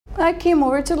I came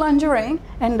over to lingerie,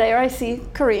 and there I see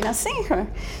Karina seeing her.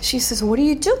 She says, "What are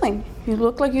you doing? You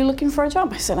look like you're looking for a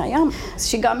job." I said, "I am."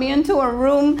 She got me into a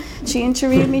room. She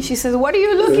interviewed me. She says, "What are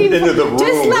you looking for?" Into the room.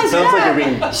 Just like it sounds that. like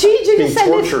you're being, she just said,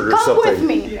 tortured or "Come something. with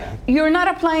me. Yeah. You're not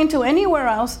applying to anywhere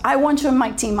else. I want you in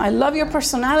my team. I love your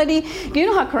personality." You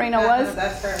know how Karina was.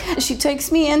 That's her. She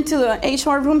takes me into the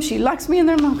HR room. She locks me in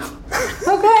there.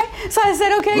 Okay. So I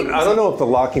said, "Okay." I don't know if the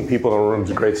locking people in a room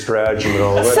is a great strategy.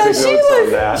 Let's So take notes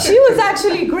on that. she was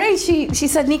actually great. She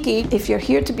said, "Nikki, if you're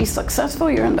here to be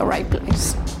successful, you're in the right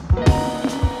place."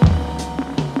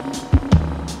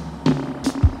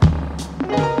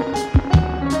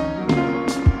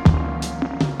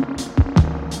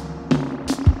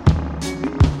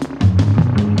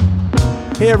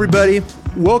 Hey everybody,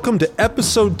 welcome to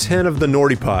episode 10 of the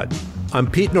Nordy Pod. I'm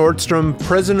Pete Nordstrom,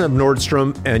 president of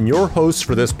Nordstrom, and your host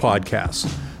for this podcast.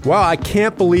 Wow, I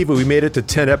can't believe it. We made it to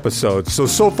 10 episodes,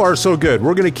 so far so good.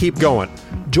 We're going to keep going.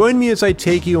 Join me as I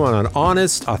take you on an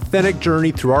honest, authentic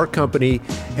journey through our company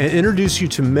and introduce you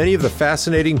to many of the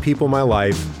fascinating people in my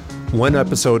life, one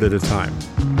episode at a time.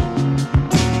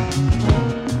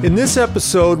 In this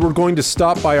episode, we're going to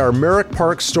stop by our Merrick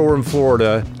Park store in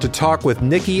Florida to talk with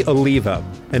Nikki Oliva,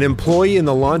 an employee in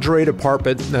the lingerie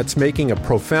department that's making a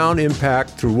profound impact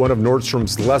through one of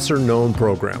Nordstrom's lesser-known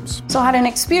programs. So I had an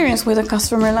experience with a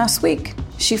customer last week.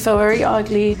 She felt very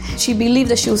ugly. She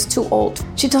believed that she was too old.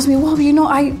 She tells me, "Well,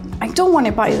 I don't want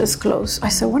to buy this clothes." I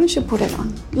said, "Why don't you put it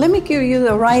on? Let me give you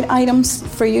the right items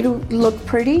for you to look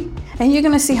pretty, and you're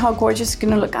going to see how gorgeous you're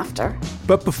going to look after."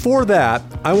 But before that,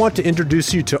 I want to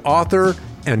introduce you to author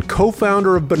and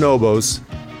co-founder of Bonobos,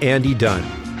 Andy Dunn.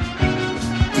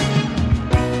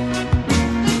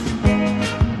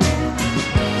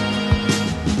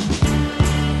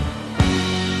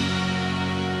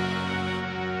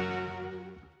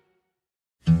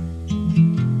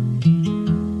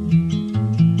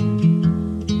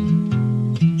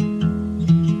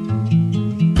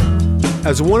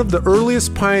 As one of the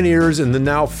earliest pioneers in the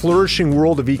now flourishing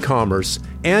world of e-commerce,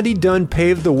 Andy Dunn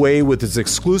paved the way with his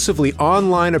exclusively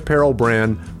online apparel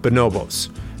brand, Bonobos.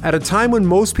 At a time when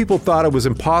most people thought it was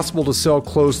impossible to sell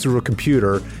clothes through a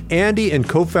computer, Andy and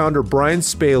co-founder Brian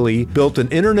Spaley built an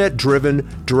internet-driven,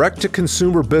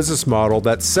 direct-to-consumer business model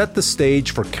that set the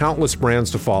stage for countless brands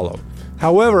to follow.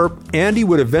 However, Andy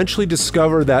would eventually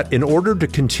discover that in order to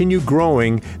continue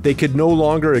growing, they could no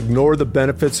longer ignore the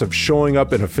benefits of showing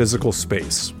up in a physical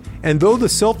space. And though the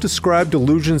self-described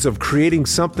delusions of creating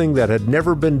something that had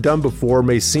never been done before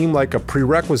may seem like a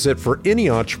prerequisite for any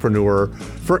entrepreneur,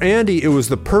 for Andy it was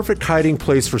the perfect hiding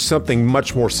place for something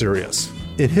much more serious.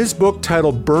 In his book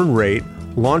titled Burn Rate,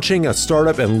 Launching a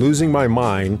Startup and Losing My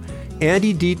Mind,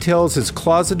 Andy details his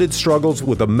closeted struggles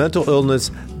with a mental illness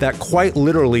that quite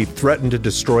literally threatened to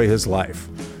destroy his life.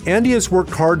 Andy has worked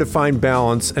hard to find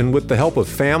balance, and with the help of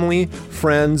family,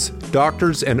 friends,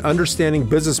 doctors, and understanding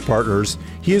business partners,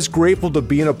 he is grateful to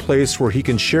be in a place where he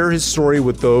can share his story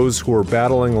with those who are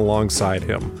battling alongside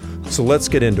him. So let's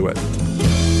get into it.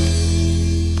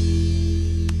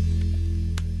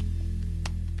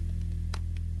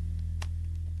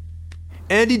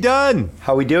 Andy Dunn.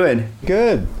 How we doing?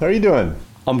 Good. How are you doing?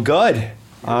 I'm good.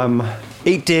 I'm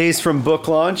 8 days from book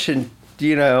launch and,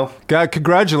 God,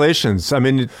 congratulations. I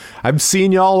mean, I'm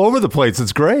seeing you all over the place.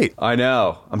 It's great. I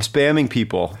know. I'm spamming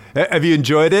people. Have you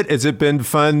enjoyed it? Has it been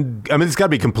fun? I mean, it's got to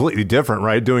be completely different,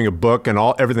 right? Doing a book and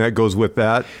everything that goes with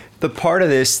that. The part of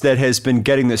this that has been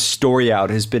getting this story out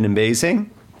has been amazing.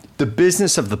 The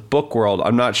business of the book world,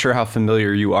 I'm not sure how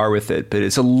familiar you are with it, but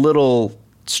it's a little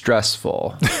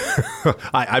stressful.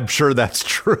 I'm sure that's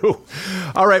true.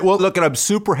 All right. Well, look, I'm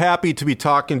super happy to be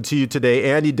talking to you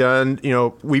today. Andy Dunn,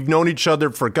 we've known each other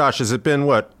for, has it been, a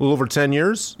little over 10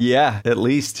 years? Yeah, at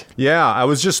least. Yeah, I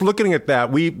was just looking at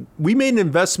that. We made an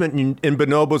investment in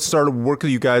Bonobos, started working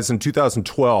with you guys in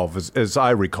 2012, as I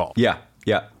recall. Yeah.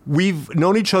 We've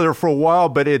known each other for a while,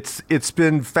 but it's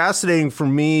been fascinating for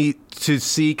me to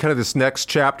see kind of this next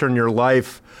chapter in your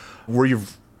life where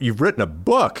you've written a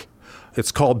book.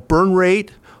 It's called Burn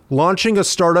Rate, Launching a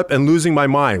Startup and Losing My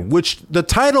Mind, which the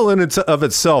title of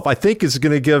itself, I think, is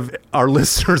going to give our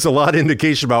listeners a lot of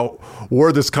indication about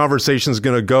where this conversation is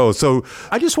going to go. So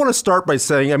I just want to start by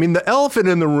saying, the elephant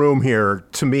in the room here,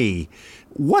 to me,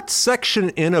 what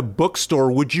section in a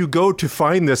bookstore would you go to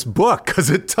find this book? Because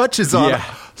it touches on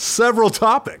several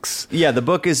topics. Yeah, the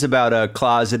book is about a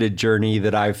closeted journey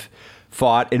that I've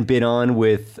fought and been on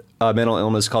with a mental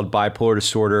illness called bipolar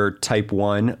disorder type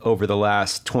 1 over the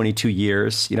last 22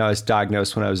 years. I was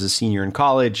diagnosed when I was a senior in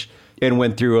college and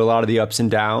went through a lot of the ups and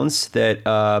downs that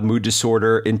mood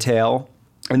disorder entail.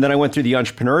 And then I went through the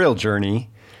entrepreneurial journey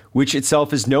which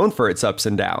itself is known for its ups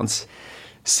and downs.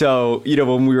 So,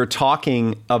 when we were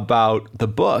talking about the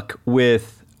book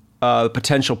with a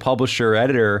potential publisher or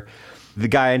editor, the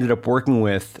guy I ended up working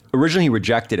with, originally he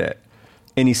rejected it.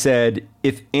 And he said,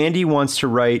 if Andy wants to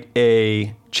write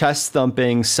a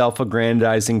chest-thumping,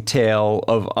 self-aggrandizing tale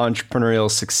of entrepreneurial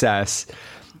success,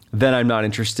 then I'm not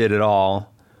interested at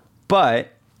all.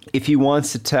 But if he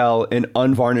wants to tell an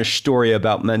unvarnished story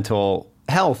about mental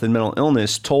health and mental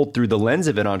illness told through the lens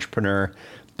of an entrepreneur,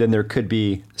 then there could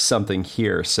be something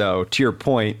here. So to your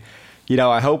point,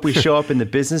 I hope we show up in the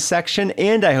business section,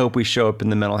 and I hope we show up in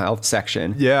the mental health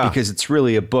section. Yeah. Because it's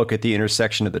really a book at the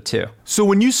intersection of the two. So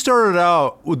when you started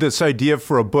out with this idea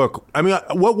for a book,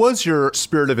 what was your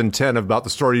spirit of intent about the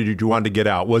story you wanted to get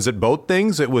out? Was it both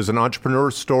things? It was an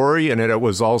entrepreneur story, and it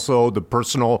was also the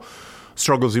personal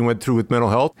struggles you went through with mental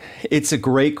health? It's a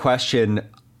great question.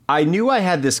 I knew I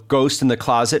had this ghost in the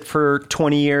closet for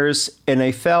 20 years, and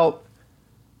I felt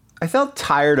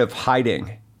tired of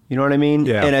hiding. You know what I mean?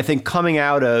 Yeah. And I think coming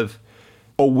out of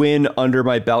a win under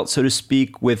my belt, so to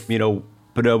speak, with,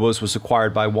 Bonobos was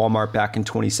acquired by Walmart back in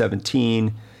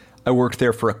 2017. I worked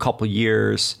there for a couple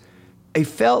years. I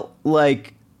felt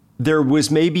like there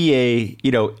was maybe a,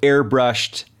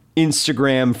 airbrushed,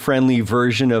 Instagram-friendly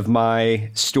version of my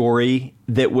story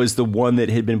that was the one that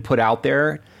had been put out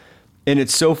there. And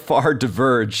it's so far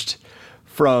diverged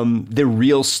from the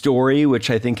real story, which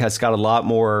I think has got a lot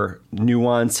more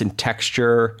nuance and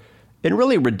texture and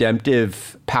really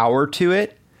redemptive power to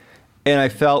it. And I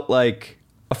felt like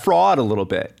a fraud a little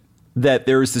bit, that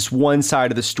there was this one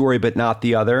side of the story, but not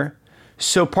the other.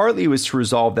 So partly it was to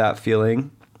resolve that feeling.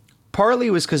 Partly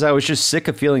it was because I was just sick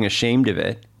of feeling ashamed of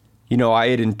it. I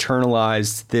had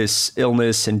internalized this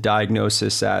illness and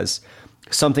diagnosis as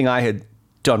something I had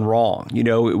done wrong.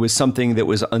 It was something that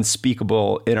was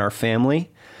unspeakable in our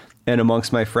family and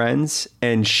amongst my friends,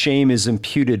 and shame is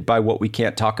imputed by what we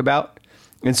can't talk about.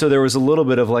 And so there was a little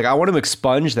bit of like, I want to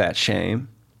expunge that shame.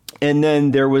 And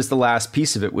then there was the last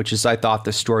piece of it, which is I thought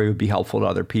the story would be helpful to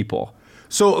other people.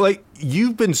 So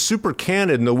you've been super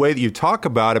candid in the way that you talk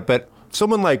about it, but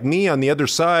someone like me on the other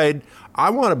side, I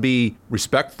want to be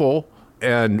respectful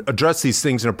and address these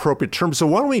things in appropriate terms. So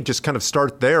why don't we just kind of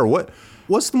start there?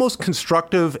 What's the most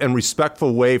constructive and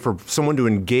respectful way for someone to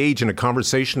engage in a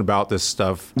conversation about this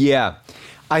stuff? Yeah.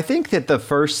 I think that the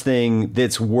first thing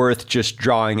that's worth just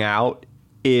drawing out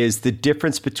is the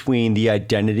difference between the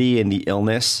identity and the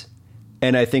illness.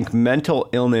 And I think mental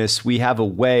illness, we have a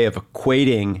way of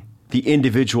equating the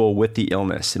individual with the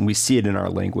illness, and we see it in our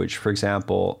language. For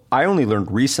example, I only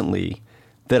learned recently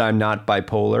that I'm not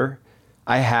bipolar.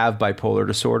 I have bipolar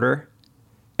disorder.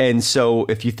 And so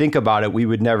if you think about it, we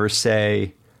would never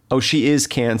say, oh, she is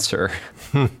cancer.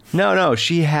 No,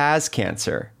 she has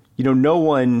cancer. No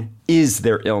one is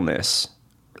their illness.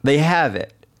 They have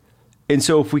it. And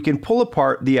so if we can pull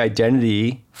apart the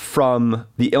identity from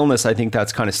the illness, I think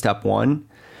that's kind of step one,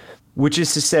 which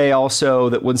is to say also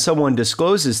that when someone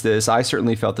discloses this, I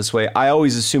certainly felt this way, I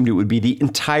always assumed it would be the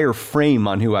entire frame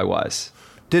on who I was.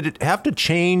 Did it have to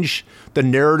change the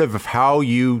narrative of how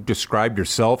you described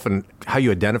yourself and how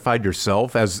you identified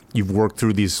yourself as you've worked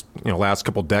through these last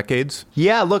couple decades?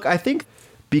 Yeah, look, I think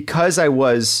because I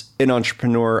was an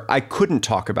entrepreneur, I couldn't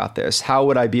talk about this. How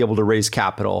would I be able to raise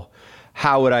capital?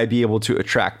 How would I be able to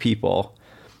attract people?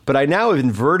 But I now have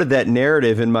inverted that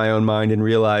narrative in my own mind and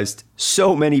realized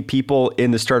so many people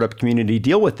in the startup community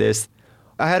deal with this.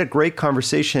 I had a great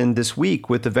conversation this week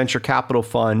with the venture capital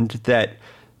fund that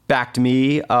backed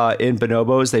me in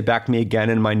Bonobos. They backed me again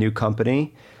in my new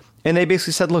company. And they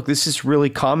basically said, look, this is really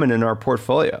common in our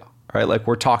portfolio, right? Like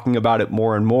we're talking about it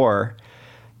more and more.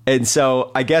 And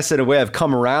so I guess in a way I've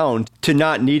come around to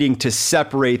not needing to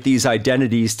separate these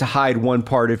identities to hide one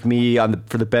part of me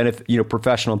for the benefit,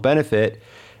 professional benefit,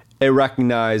 and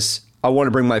recognize I want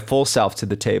to bring my full self to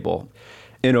the table.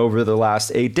 And over the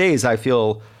last 8 days, I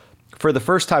feel for the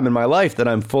first time in my life that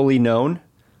I'm fully known,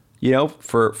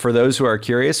 for those who are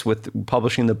curious with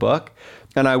publishing the book.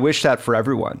 And I wish that for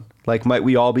everyone. Like, might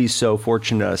we all be so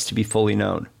fortunate as to be fully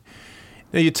known?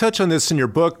 Now, you touch on this in your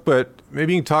book, but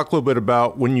maybe you can talk a little bit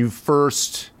about when you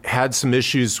first had some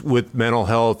issues with mental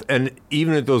health, and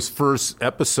even at those first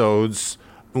episodes,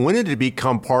 when did it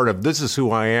become part of, this is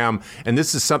who I am, and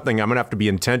this is something I'm going to have to be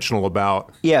intentional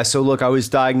about? Yeah, so look, I was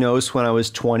diagnosed when I was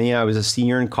 20. I was a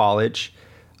senior in college.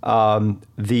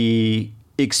 The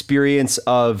experience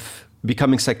of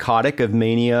becoming psychotic, of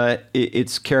mania,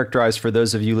 it's characterized, for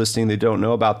those of you listening that don't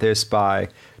know about this, by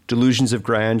delusions of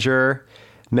grandeur,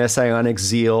 messianic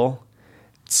zeal,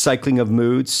 cycling of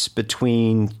moods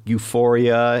between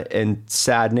euphoria and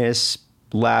sadness,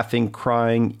 laughing,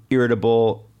 crying,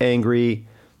 irritable, angry,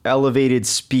 elevated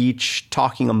speech,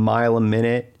 talking a mile a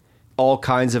minute, all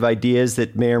kinds of ideas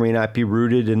that may or may not be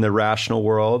rooted in the rational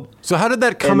world. So how did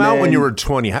that come out when you were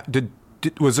 20?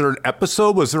 Was there an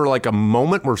episode? Was there like a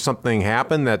moment where something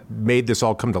happened that made this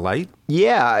all come to light?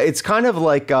 Yeah, it's kind of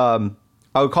like, I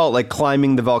would call it like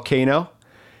climbing the volcano.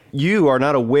 You are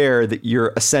not aware that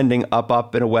you're ascending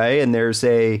up and away. And there's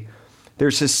a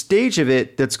stage of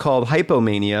it that's called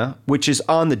hypomania, which is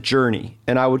on the journey.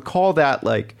 And I would call that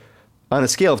like on a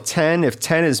scale of 10, if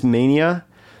 10 is mania,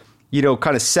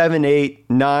 kind of 7, 8,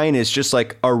 9 is just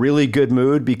like a really good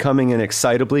mood becoming an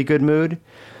excitably good mood.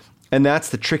 And that's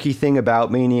the tricky thing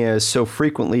about mania is so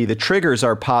frequently the triggers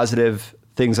are positive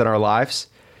things in our lives.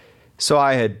 So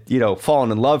I had, fallen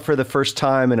in love for the first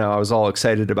time and I was all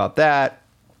excited about that.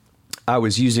 I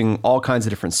was using all kinds of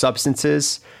different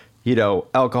substances,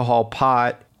 alcohol,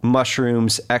 pot,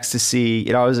 mushrooms,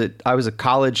 ecstasy. I was a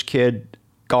college kid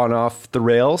gone off the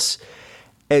rails.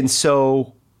 And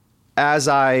so as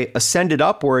I ascended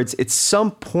upwards, at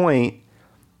some point,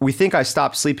 we think I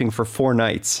stopped sleeping for 4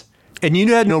 nights. And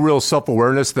you had no real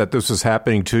self-awareness that this was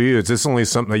happening to you? Is this only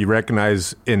something that you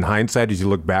recognize in hindsight as you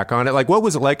look back on it? Like, what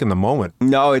was it like in the moment?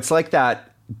 No, it's like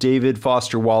that David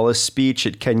Foster Wallace speech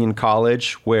at Kenyon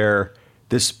College where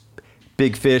this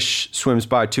big fish swims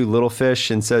by 2 little fish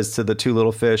and says to the 2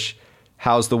 little fish,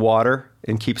 "How's the water?"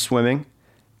 and keeps swimming.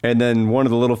 And then one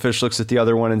of the little fish looks at the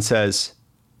other one and says,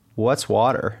 "What's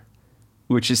water?"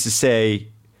 Which is to say,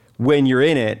 when you're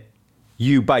in it,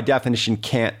 you by definition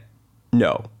can't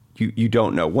know. You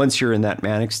don't know once you're in that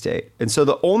manic state. And so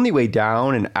the only way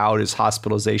down and out is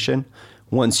hospitalization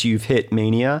once you've hit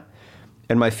mania.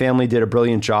 And my family did a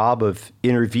brilliant job of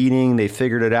intervening. They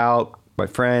figured it out. My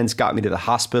friends got me to the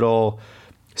hospital,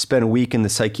 spent a week in the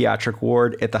psychiatric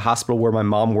ward at the hospital where my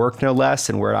mom worked, no less,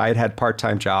 and where I had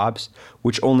part-time jobs,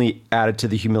 which only added to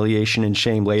the humiliation and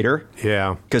shame later.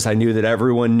 Yeah. Because I knew that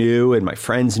everyone knew and my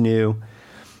friends knew.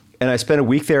 And I spent a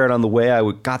week there, and on the way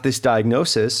I got this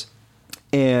diagnosis,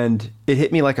 and it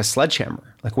hit me like a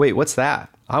sledgehammer. Like, wait, what's that?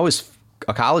 I was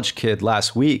a college kid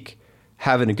last week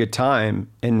having a good time,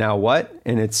 and now what?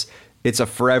 And it's a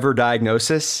forever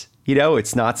diagnosis.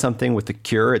 It's not something with a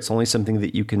cure. It's only something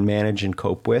that you can manage and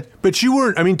cope with. But you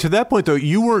weren't, to that point, though,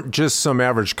 you weren't just some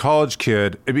average college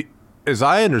kid. As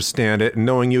I understand it, and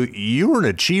knowing you were an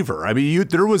achiever.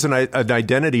 There was an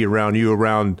identity around you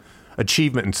around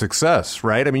achievement and success,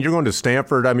 right? You're going to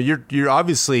Stanford. You're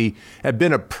obviously have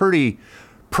been a pretty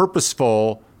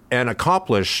purposeful and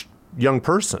accomplished young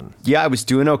person. Yeah, I was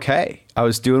doing okay. I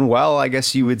was doing well, I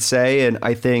guess you would say. And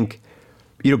I think,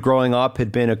 growing up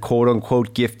had been a quote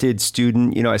unquote gifted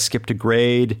student. I skipped a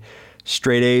grade,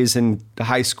 straight A's in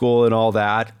high school and all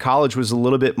that. College was a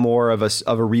little bit more of a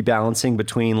rebalancing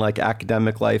between like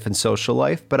academic life and social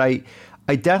life. But I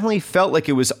definitely felt like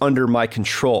it was under my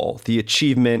control. The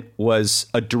achievement was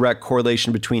a direct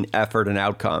correlation between effort and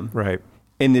outcome. Right.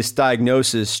 And this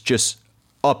diagnosis just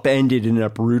upended and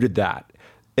uprooted that.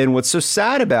 And what's so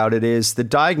sad about it is the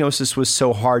diagnosis was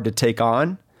so hard to take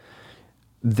on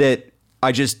that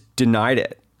I just denied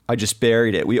it. I just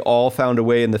buried it. We all found a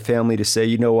way in the family to say,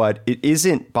 you know what? It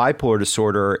isn't bipolar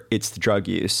disorder. It's the drug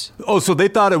use. Oh, so they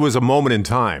thought it was a moment in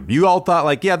time. You all thought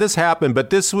like, yeah, this happened, but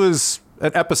this was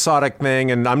an episodic thing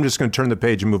and I'm just going to turn the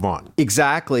page and move on.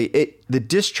 Exactly. The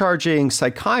discharging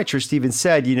psychiatrist even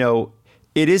said,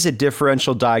 it is a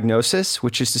differential diagnosis,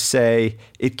 which is to say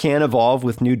it can evolve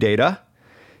with new data.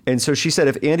 And so she said,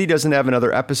 if Andy doesn't have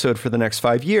another episode for the next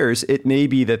 5 years, it may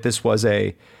be that this was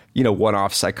a,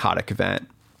 one-off psychotic event.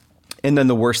 And then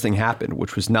the worst thing happened,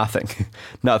 which was nothing.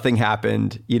 Nothing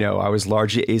happened. I was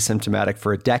largely asymptomatic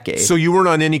for a decade. So you weren't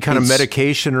on any kind of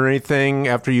medication or anything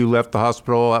after you left the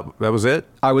hospital? That was it?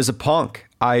 I was a punk.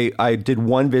 I did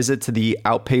one visit to the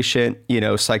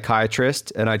outpatient,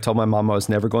 psychiatrist, and I told my mom I was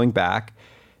never going back.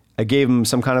 I gave him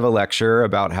some kind of a lecture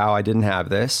about how I didn't have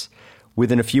this.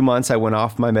 Within a few months, I went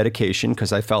off my medication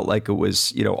because I felt like it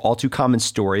was, all too common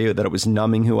story that it was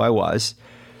numbing who I was.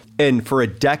 And for a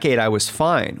decade, I was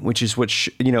fine, which is what,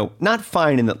 not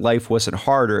fine in that life wasn't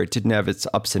harder. It didn't have its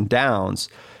ups and downs,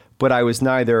 but I was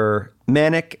neither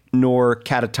manic nor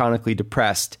catatonically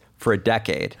depressed for a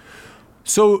decade.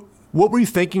 So what were you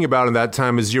thinking about in that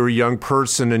time as you were a young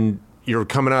person and you're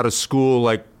coming out of school,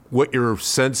 like what your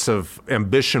sense of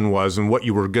ambition was and what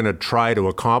you were going to try to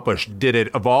accomplish? Did it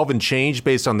evolve and change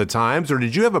based on the times, or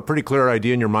did you have a pretty clear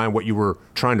idea in your mind what you were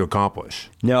trying to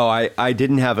accomplish? No, I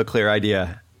didn't have a clear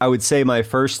idea. I would say my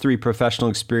first 3 professional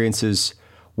experiences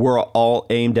were all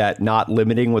aimed at not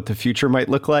limiting what the future might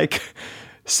look like.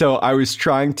 So I was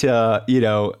trying to,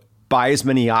 buy as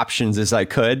many options as I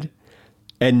could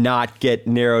and not get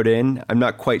narrowed in. I'm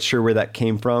not quite sure where that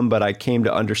came from, but I came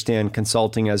to understand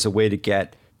consulting as a way to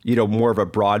get, more of a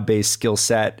broad-based skill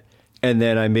set. And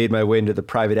then I made my way into the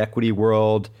private equity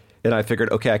world. And I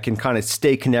figured, okay, I can kind of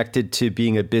stay connected to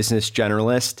being a business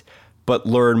generalist, but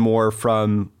learn more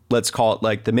from, let's call it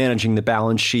like the managing the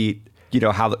balance sheet,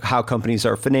 how companies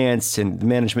are financed and the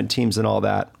management teams and all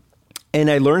that. And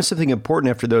I learned something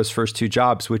important after those first 2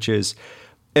 jobs, which is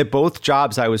at both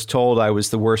jobs, I was told I was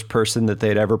the worst person that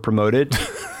they'd ever promoted.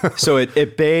 So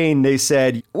at Bain, they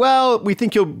said, well, we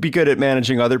think you'll be good at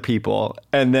managing other people.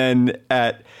 And then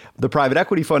at the private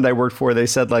equity fund I worked for, they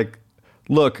said, like,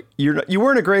 look, you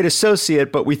weren't a great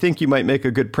associate, but we think you might make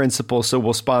a good principal, so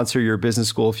we'll sponsor your business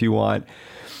school if you want.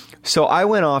 So I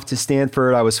went off to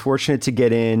Stanford. I was fortunate to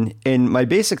get in. And my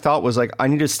basic thought was like, I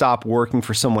need to stop working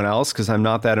for someone else because I'm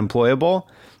not that employable.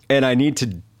 And I need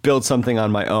to build something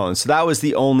on my own. So that was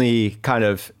the only kind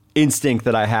of instinct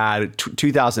that I had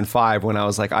 2005 when I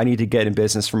was like, I need to get in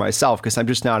business for myself because I'm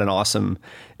just not an awesome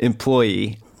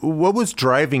employee. What was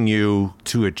driving you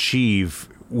to achieve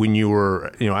when you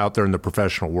were, out there in the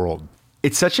professional world?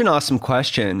 It's such an awesome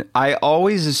question. I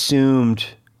always assumed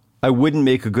I wouldn't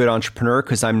make a good entrepreneur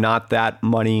because I'm not that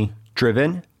money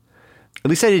driven. At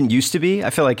least I didn't used to be.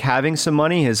 I feel like having some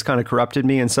money has kind of corrupted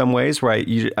me in some ways where I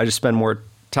just spend more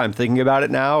time thinking about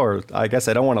it now, or I guess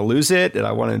I don't want to lose it and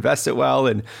I want to invest it well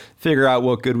and figure out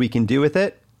what good we can do with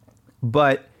it.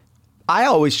 But I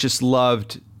always just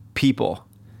loved people.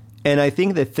 And I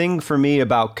think the thing for me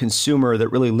about consumer that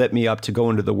really lit me up to go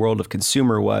into the world of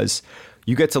consumer was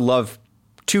you get to love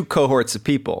 2 cohorts of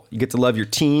people. You get to love your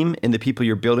team and the people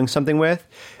you're building something with,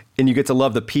 and you get to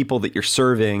love the people that you're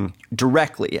serving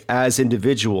directly as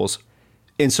individuals.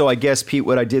 And so I guess, Pete,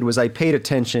 what I did was I paid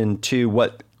attention to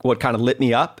what kind of lit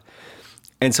me up.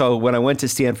 And so when I went to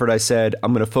Stanford, I said,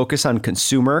 I'm going to focus on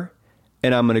consumer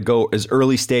and I'm going to go as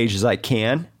early stage as I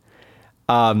can.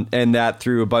 And that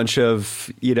through a bunch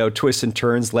of, twists and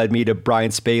turns led me to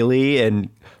Brian Spaley, and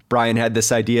Brian had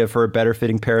this idea for a better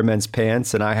fitting pair of men's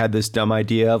pants. And I had this dumb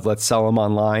idea of let's sell them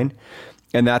online.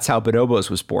 And that's how Bonobos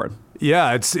was born.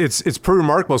 Yeah, it's pretty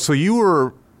remarkable. So you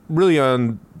were really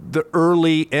on the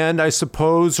early end, I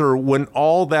suppose, or when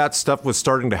all that stuff was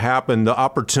starting to happen, the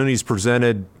opportunities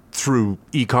presented through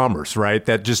e-commerce, right?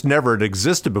 That just never had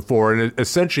existed before. And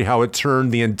essentially how it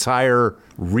turned the entire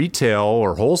retail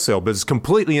or wholesale business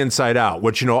completely inside out,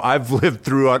 which, I've lived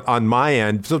through on my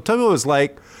end. So tell me what it was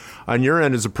like on your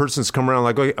end as a person that's come around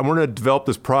like, okay, I'm going to develop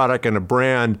this product and a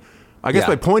brand. I guess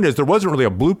my point is there wasn't really a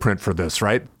blueprint for this,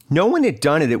 right? No one had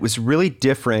done it. It was really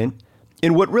different.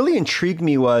 And what really intrigued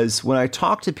me was when I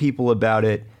talked to people about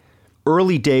it,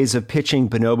 early days of pitching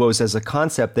Bonobos as a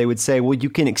concept, they would say, well, you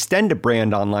can extend a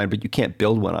brand online, but you can't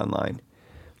build one online.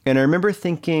 And I remember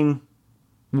thinking,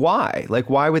 why? Like,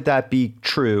 why would that be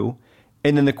true?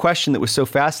 And then the question that was so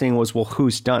fascinating was, well,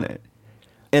 who's done it?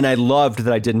 And I loved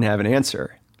that I didn't have an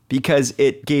answer because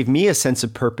it gave me a sense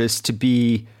of purpose to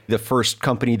be the first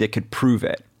company that could prove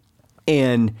it.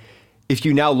 And if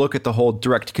you now look at the whole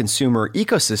direct-to-consumer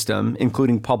ecosystem,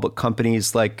 including public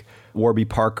companies like Warby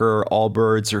Parker,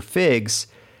 Allbirds, or Figs,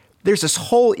 there's this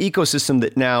whole ecosystem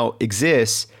that now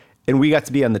exists, and we got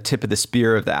to be on the tip of the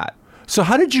spear of that. So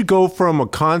how did you go from a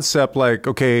concept like,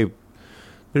 okay,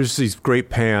 there's these great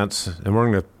pants, and we're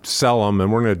going to sell them,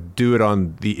 and we're going to do it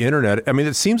on the internet? I mean,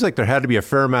 it seems like there had to be a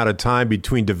fair amount of time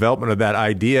between development of that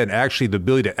idea and actually the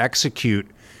ability to execute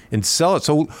and sell it.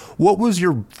 So what was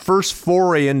your first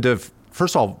foray into,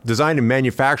 first of all, design and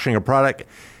manufacturing a product,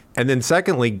 and then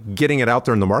secondly, getting it out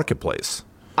there in the marketplace?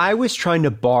 I was trying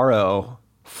to borrow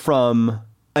from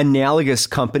analogous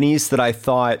companies that I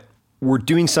thought were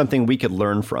doing something we could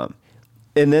learn from.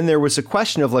 And then there was a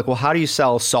question of like, well, how do you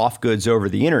sell soft goods over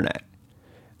the internet?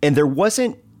 And there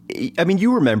wasn't, I mean,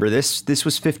 you remember this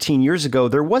was 15 years ago.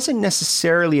 There wasn't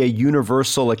necessarily a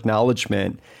universal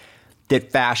acknowledgement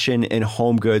that fashion and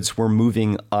home goods were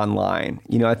moving online.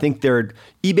 I think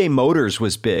eBay Motors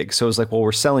was big. So it was like, well,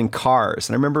 we're selling cars.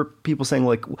 And I remember people saying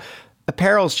like,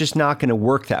 apparel's just not going to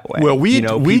work that way. Well,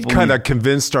 we kind of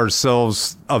convinced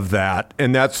ourselves of that.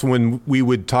 And that's when we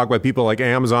would talk about people like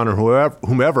Amazon or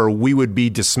whomever, we would be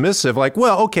dismissive. Like,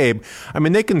 well, okay, I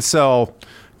mean, they can sell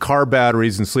car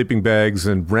batteries and sleeping bags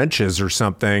and wrenches or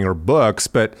something or books,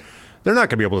 but they're not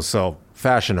going to be able to sell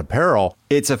fashion apparel.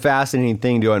 It's a fascinating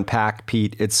thing to unpack,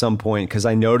 Pete, at some point, because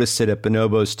I noticed it at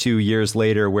Bonobos 2 years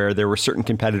later where there were certain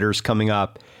competitors coming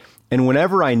up. And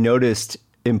whenever I noticed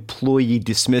employee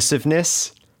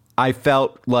dismissiveness, I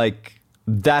felt like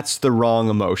that's the wrong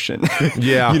emotion.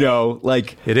 Yeah.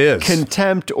 Like it is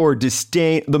contempt or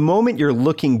disdain. The moment you're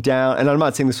looking down, and I'm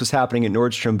not saying this was happening at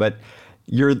Nordstrom, but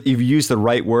you've used the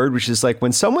right word, which is like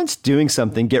when someone's doing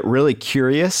something, get really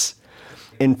curious.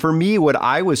 And for me, what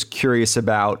I was curious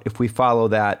about, if we follow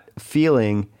that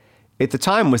feeling, at the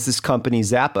time was this company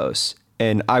Zappos.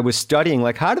 And I was studying,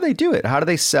 like, how do they do it? How do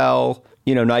they sell,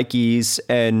 Nikes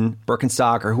and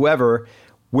Birkenstock or whoever,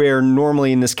 where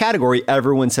normally in this category,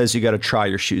 everyone says you got to try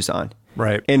your shoes on.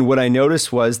 Right. And what I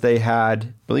noticed was they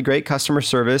had really great customer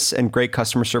service and great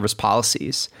customer service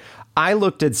policies. I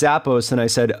looked at Zappos and I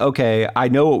said, okay, I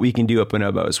know what we can do at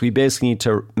Bonobos. We basically need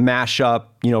to mash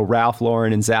up, Ralph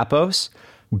Lauren and Zappos,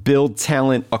 build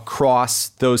talent across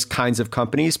those kinds of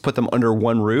companies, put them under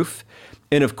one roof.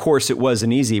 And of course, it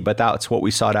wasn't easy, but that's what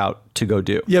we sought out to go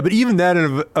do. Yeah, but even that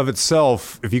in of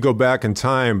itself, if you go back in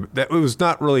time, that was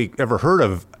not really ever heard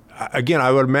of. Again,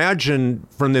 I would imagine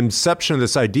from the inception of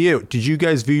this idea, did you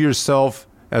guys view yourself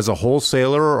as a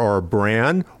wholesaler or a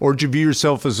brand, or did you view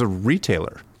yourself as a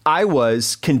retailer? I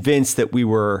was convinced that we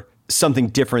were something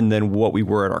different than what we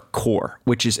were at our core,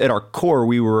 which is at our core,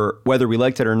 we were, whether we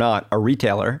liked it or not, a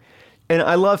retailer. And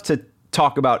I love to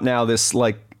talk about now this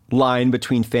like line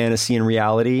between fantasy and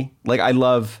reality. Like I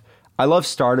love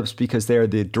startups because they're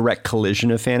the direct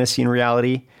collision of fantasy and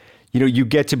reality. You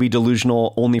get to be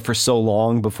delusional only for so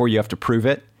long before you have to prove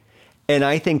it. And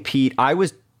I think, Pete, I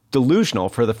was delusional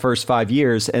for the first 5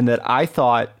 years, and that I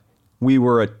thought we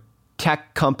were a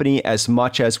tech company as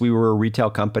much as we were a retail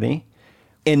company.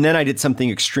 And then I did something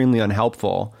extremely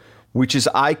unhelpful, which is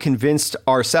I convinced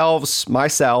ourselves,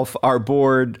 myself, our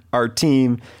board, our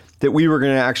team, that we were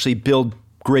going to actually build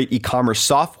great e-commerce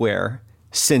software,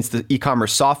 since the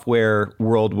e-commerce software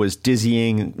world was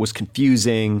dizzying, was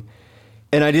confusing.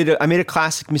 And I made a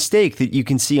classic mistake that you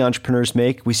can see entrepreneurs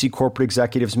make. We see corporate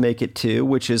executives make it too,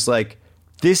 which is like,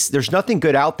 there's nothing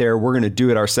good out there. We're going to do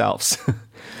it ourselves.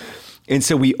 And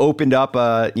so we opened up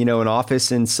an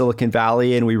office in Silicon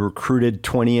Valley, and we recruited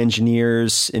 20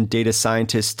 engineers and data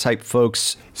scientist type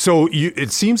folks. So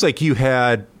it seems like you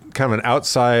had kind of an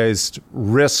outsized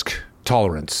risk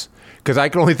tolerance. Because I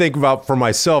can only think about for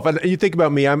myself, and you think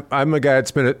about me, I'm a guy that's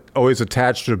been always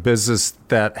attached to a business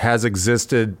that has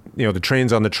existed, the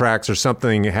train's on the tracks or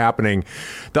something happening.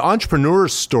 The entrepreneur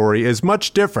story is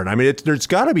much different. I mean, there's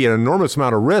got to be an enormous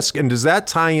amount of risk. And does that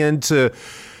tie into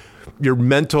your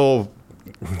mental,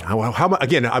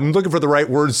 again, I'm looking for the right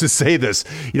words to say this,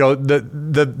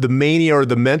 the mania or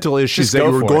the mental issues that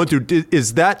you were going through. Did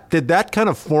that kind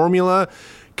of formula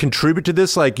contribute to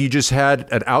this? Like you just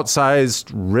had an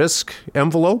outsized risk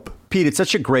envelope? Pete, it's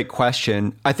such a great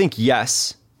question. I think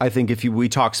yes. I think if we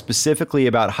talk specifically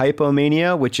about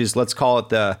hypomania, which is, let's call it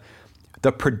the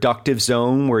productive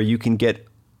zone, where you can get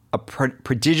a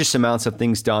prodigious amounts of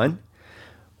things done,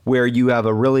 where you have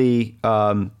a really,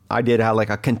 I did have like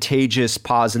a contagious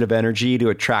positive energy to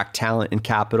attract talent and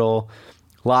capital,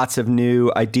 lots of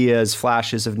new ideas,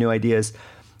 flashes of new ideas.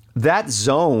 That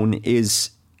zone is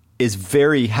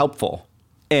very helpful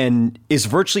and is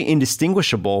virtually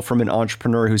indistinguishable from an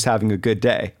entrepreneur who's having a good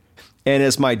day. And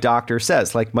as my doctor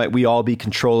says, like, might we all be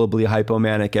controllably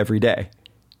hypomanic every day?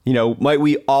 Might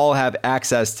we all have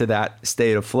access to that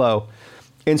state of flow?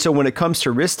 And so when it comes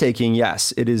to risk taking,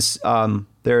 yes, it is.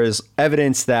 There is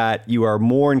evidence that you are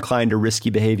more inclined to risky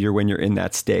behavior when you're in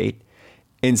that state.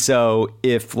 And so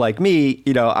if, like me,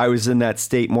 I was in that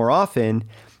state more often,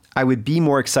 I would be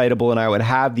more excitable and I would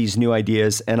have these new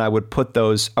ideas, and I would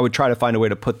try to find a way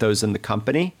to put those in the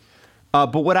company.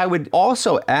 But what I would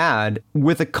also add,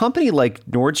 with a company like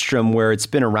Nordstrom, where it's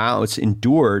been around, it's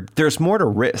endured, there's more to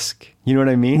risk. You know what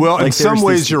I mean? Well, in some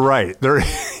ways, you're right.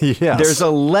 Yes. There's a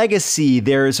legacy.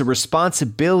 There's a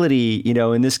responsibility.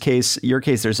 In this case, your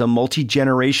case, there's a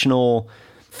multi-generational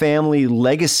family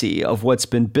legacy of what's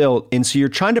been built. And so you're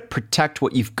trying to protect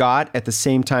what you've got at the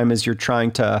same time as you're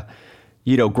trying to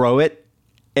grow it.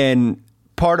 And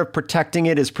part of protecting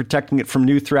it is protecting it from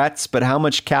new threats, but how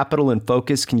much capital and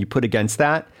focus can you put against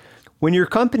that? When your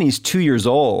company's 2 years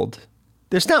old,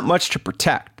 there's not much to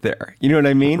protect there. You know what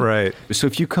I mean? Right. So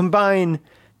if you combine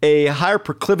a higher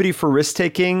proclivity for risk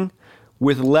taking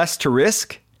with less to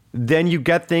risk, then you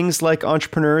get things like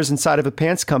entrepreneurs inside of a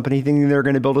pants company thinking they're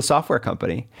going to build a software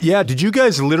company. Yeah. Did you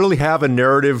guys literally have a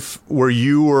narrative where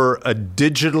you were a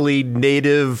digitally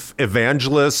native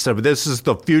evangelist? I mean, this is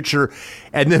the future.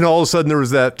 And then all of a sudden there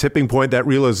was that tipping point, that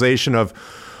realization of,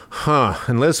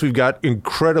 unless we've got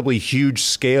incredibly huge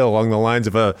scale along the lines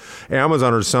of a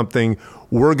Amazon or something,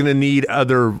 we're going to need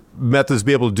other methods to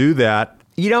be able to do that.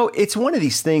 It's one of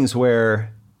these things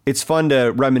where it's fun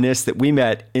to reminisce that we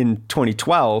met in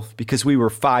 2012 because we were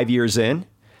 5 years in.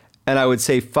 And I would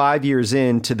say 5 years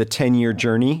into the 10-year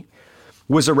journey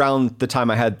was around the time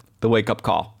I had the wake-up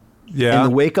call. Yeah.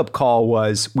 And the wake-up call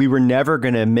was we were never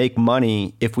going to make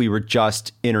money if we were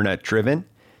just internet-driven,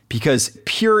 because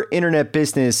pure internet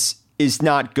business is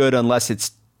not good unless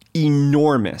it's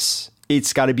enormous.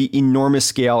 It's got to be enormous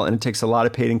scale, and it takes a lot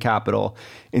of paid-in capital.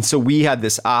 And so we had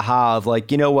this aha of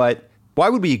like, you know what? Why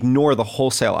would we ignore the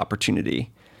wholesale opportunity?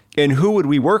 And who would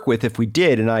we work with if we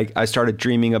did? And I started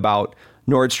dreaming about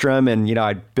Nordstrom, and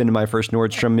I'd been to my first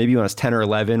Nordstrom maybe when I was 10 or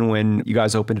 11 when you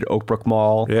guys opened at Oakbrook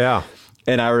Mall. Yeah.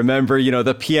 And I remember,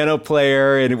 the piano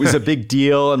player, and it was a big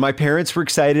deal. And my parents were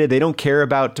excited. They don't care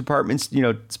about departments,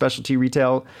 specialty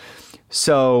retail.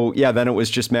 So yeah, then it was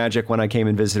just magic when I came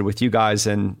and visited with you guys.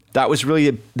 And that was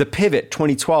really the pivot.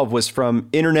 2012 was from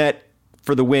internet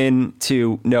for the win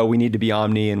to, no, we need to be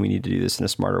omni and we need to do this in a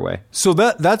smarter way. So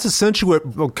that's essentially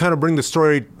what will kind of bring the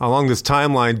story along this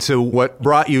timeline to what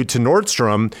brought you to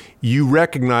Nordstrom. You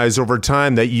recognize over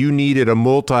time that you needed a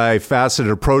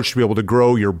multifaceted approach to be able to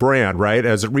grow your brand, right,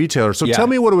 as a retailer. So tell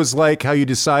me what it was like, how you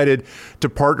decided to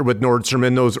partner with Nordstrom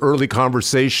in those early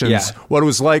conversations, what it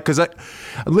was like. Because I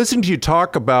listened to you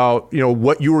talk about,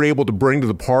 what you were able to bring to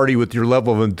the party with your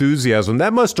level of enthusiasm.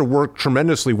 That must have worked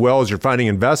tremendously well as you're finding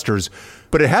investors.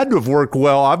 But it had to have worked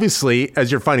well, obviously,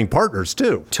 as you're finding partners,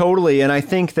 too. Totally. And I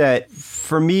think that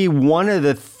for me, one of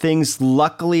the things,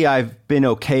 luckily, I've been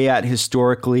okay at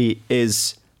historically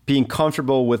is being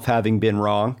comfortable with having been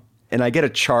wrong. And I get a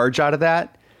charge out of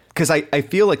that because I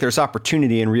feel like there's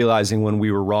opportunity in realizing when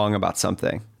we were wrong about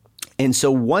something. And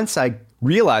so once I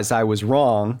realized I was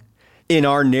wrong in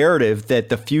our narrative that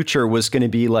the future was going to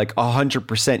be like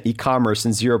 100% e-commerce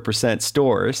and 0%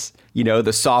 stores,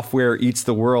 the software eats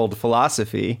the world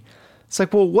philosophy. It's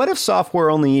like, well, what if software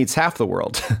only eats half the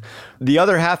world? The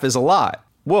other half is a lot.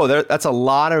 Whoa, that's a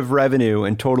lot of revenue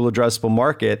and total addressable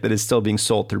market that is still being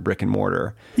sold through brick and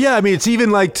mortar. Yeah, it's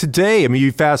even like today.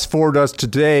 You fast forward us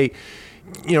today.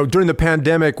 During the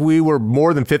pandemic, we were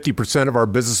more than 50% of our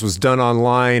business was done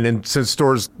online. And since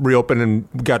stores reopened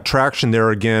and got traction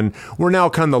there again, we're now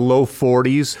kind of the low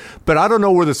 40s. But I don't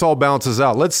know where this all balances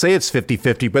out. Let's say it's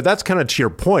 50-50, but that's kind of to your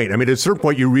point. At a certain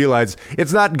point, you realize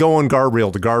it's not going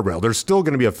guardrail to guardrail. There's still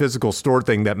going to be a physical store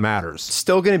thing that matters.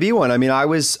 Still going to be one. I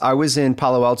was in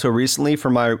Palo Alto recently for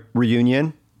my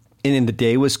reunion, and the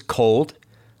day was cold.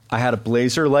 I had a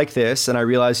blazer like this, and I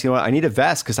realized, I need a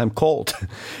vest because I'm cold.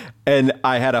 And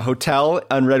I had a hotel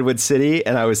on Redwood City,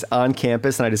 and I was on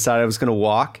campus, and I decided I was going to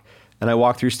walk. And I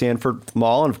walked through Stanford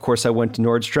Mall, and of course I went to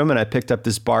Nordstrom, and I picked up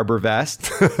this Barber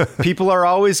vest. People are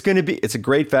always going to be, it's a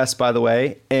great vest, by the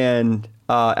way. And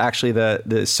actually the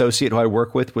associate who I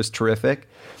work with was terrific.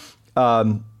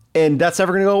 And that's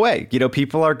never going to go away.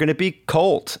 People are going to be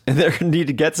cold, and they're going to need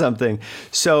to get something.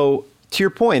 So to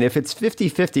your point, if it's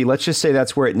 50-50, let's just say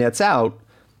that's where it nets out,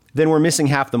 then we're missing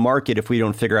half the market if we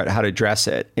don't figure out how to address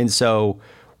it. And so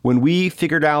when we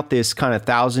figured out this kind of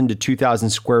 1,000 to 2,000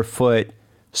 square foot,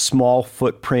 small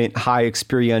footprint, high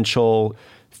experiential,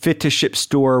 fit to ship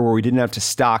store where we didn't have to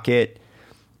stock it,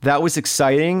 that was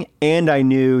exciting. And I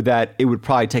knew that it would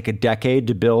probably take a decade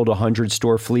to build a 100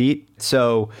 store fleet.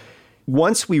 So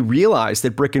once we realized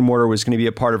that brick and mortar was going to be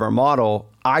a part of our model,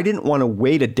 I didn't want to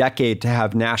wait a decade to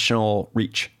have national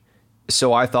reach.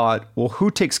 So I thought, well,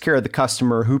 who takes care of the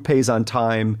customer? Who pays on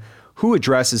time? Who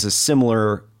addresses a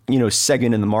similar,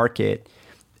 segment in the market?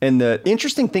 And the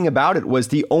interesting thing about it was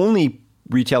the only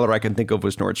retailer I can think of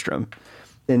was Nordstrom.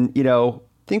 And, I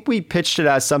think we pitched it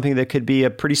as something that could be a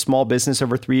pretty small business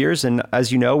over 3 years. And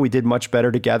as you know, we did much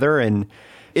better together. And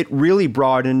it really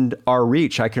broadened our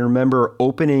reach. I can remember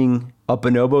opening a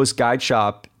Bonobos guide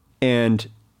shop, and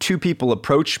two people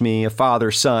approached me, a father,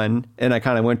 son, and I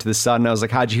kind of went to the son and I was like,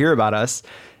 how'd you hear about us?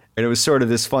 And it was sort of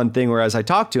this fun thing where as I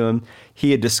talked to him, he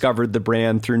had discovered the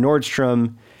brand through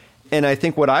Nordstrom. And I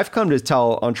think what I've come to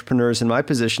tell entrepreneurs in my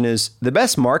position is the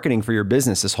best marketing for your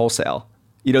business is wholesale.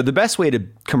 The best way to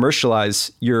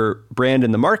commercialize your brand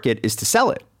in the market is to sell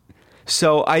it.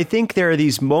 So I think there are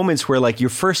these moments where like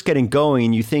you're first getting going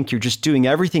and you think you're just doing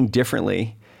everything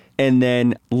differently. And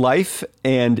then life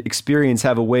and experience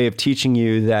have a way of teaching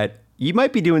you that you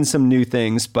might be doing some new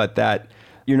things, but that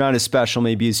you're not as special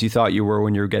maybe as you thought you were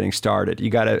when you were getting started.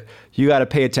 You gotta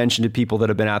pay attention to people that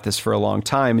have been at this for a long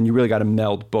time, and you really got to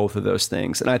meld both of those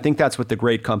things. And I think that's what the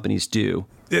great companies do.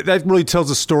 That really tells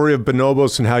the story of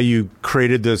Bonobos and how you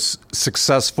created this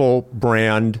successful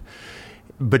brand.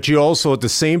 But you also, at the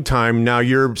same time, now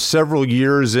you're several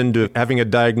years into having a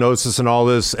diagnosis and all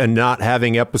this and not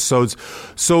having episodes.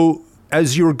 So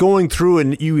as you were going through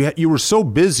and you were so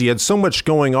busy, had so much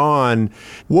going on,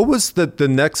 what was the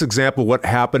next example of what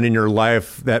happened in your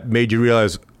life that made you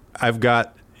realize, I've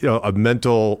got a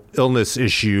mental illness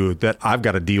issue that I've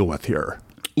got to deal with here?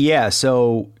 Yeah,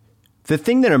 so the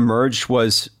thing that emerged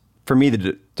was, for me,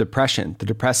 the depression, the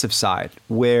depressive side,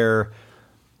 where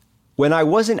when I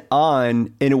wasn't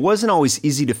on, and it wasn't always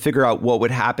easy to figure out what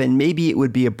would happen. Maybe it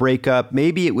would be a breakup.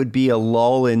 Maybe it would be a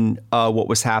lull in what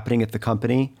was happening at the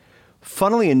company.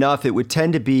 Funnily enough, it would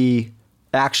tend to be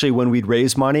actually when we'd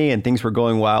raise money and things were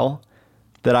going well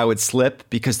that I would slip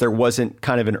because there wasn't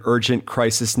kind of an urgent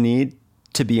crisis need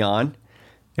to be on,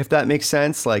 if that makes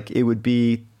sense. Like, it would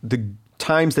be the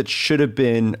times that should have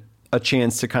been a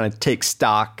chance to kind of take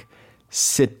stock,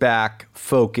 sit back,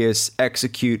 focus,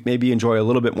 execute, maybe enjoy a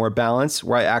little bit more balance,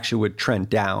 where I actually would trend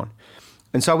down.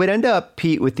 And so I would end up,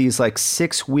 Pete, with these like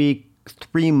 6-week,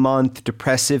 3-month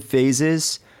depressive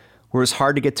phases where it was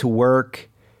hard to get to work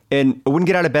and I wouldn't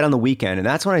get out of bed on the weekend. And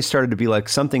that's when I started to be like,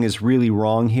 something is really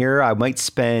wrong here. I might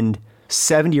spend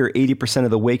 70 or 80%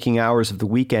 of the waking hours of the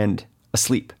weekend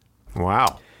asleep.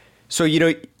 Wow. So,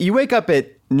 you wake up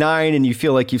at 9 and you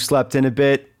feel like you've slept in a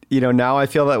bit. Now I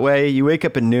feel that way. You wake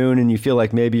up at noon and you feel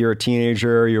like maybe you're a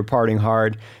teenager or you're partying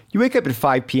hard. You wake up at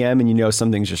 5 p.m. and you know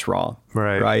something's just wrong.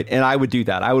 Right. And I would do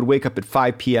that. I would wake up at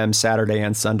 5 p.m. Saturday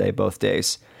and Sunday, both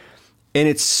days. And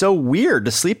it's so weird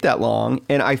to sleep that long.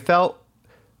 And I felt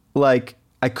like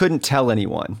I couldn't tell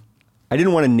anyone. I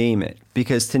didn't want to name it,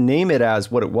 because to name it as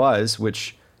what it was,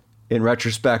 which in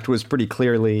retrospect was pretty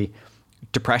clearly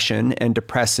depression and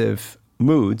depressive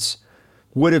moods,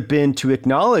 would have been to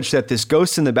acknowledge that this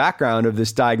ghost in the background of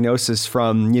this diagnosis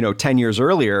from, 10 years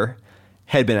earlier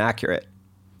had been accurate.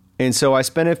 And so I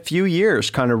spent a few years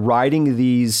kind of riding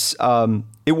these.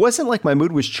 It wasn't like my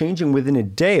mood was changing within a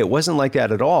day. It wasn't like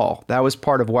that at all. That was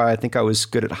part of why I think I was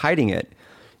good at hiding it.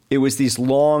 It was these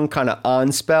long kind of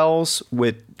on spells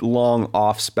with long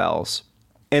off spells.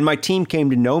 And my team came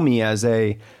to know me as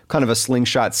a kind of a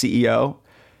slingshot CEO.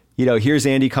 Here's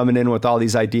Andy coming in with all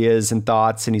these ideas and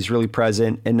thoughts, and he's really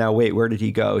present. And now, wait, where did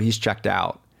he go? He's checked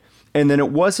out. And then it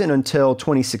wasn't until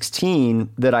 2016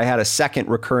 that I had a second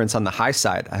recurrence on the high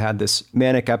side. I had this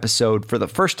manic episode for the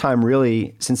first time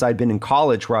really since I'd been in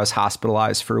college, where I was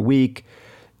hospitalized for a week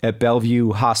at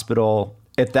Bellevue Hospital.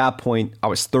 At that point, I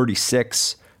was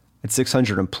 36, had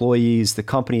 600 employees. The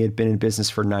company had been in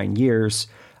business for 9 years.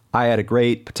 I had a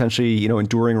great, potentially,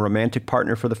 enduring romantic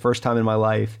partner for the first time in my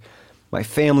life. My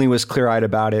family was clear-eyed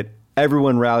about it.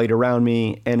 Everyone rallied around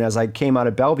me. And as I came out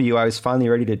of Bellevue, I was finally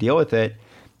ready to deal with it.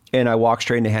 And I walked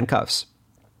straight into handcuffs.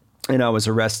 And I was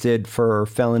arrested for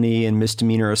felony and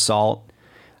misdemeanor assault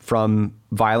from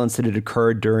violence that had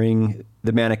occurred during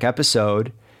the manic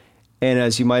episode. And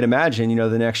as you might imagine,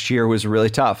 the next year was really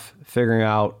tough, figuring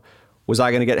out, was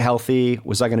I going to get healthy?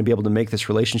 Was I going to be able to make this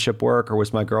relationship work? Or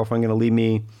was my girlfriend going to leave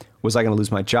me? Was I going to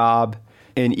lose my job?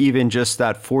 And even just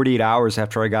that 48 hours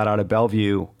after I got out of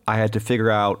Bellevue, I had to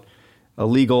figure out a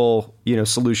legal,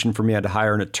 solution for me. I had to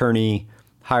hire an attorney,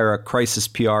 hire a crisis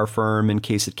PR firm in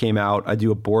case it came out. I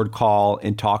do a board call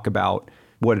and talk about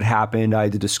what had happened. I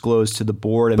had to disclose to the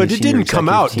board. But it didn't come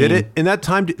out, did it? In that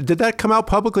time, did that come out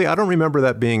publicly? I don't remember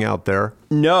that being out there.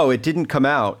 No, it didn't come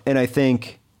out. And I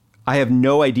think I have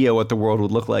no idea what the world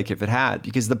would look like if it had,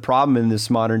 because the problem in this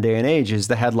modern day and age is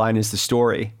the headline is the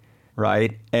story.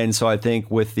 Right. And so I think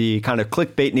with the kind of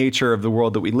clickbait nature of the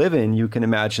world that we live in, you can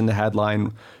imagine the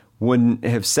headline wouldn't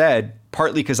have said,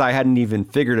 partly because I hadn't even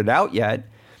figured it out yet,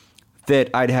 that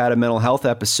I'd had a mental health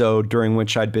episode during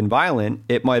which I'd been violent.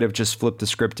 It might have just flipped the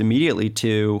script immediately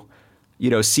to,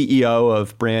 CEO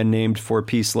of brand named for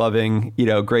peace loving,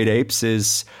 Great Apes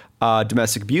is a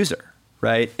domestic abuser.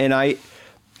 Right. And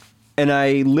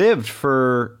I lived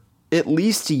for at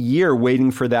least a year waiting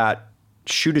for that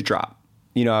shoe to drop.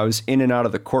 I was in and out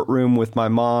of the courtroom with my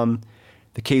mom.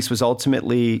 The case was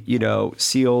ultimately,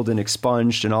 sealed and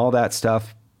expunged and all that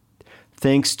stuff,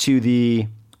 thanks to the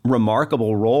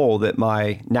remarkable role that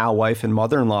my now wife and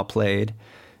mother-in-law played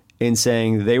in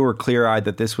saying they were clear-eyed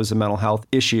that this was a mental health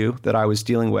issue that I was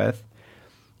dealing with.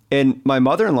 And my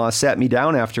mother-in-law sat me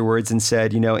down afterwards and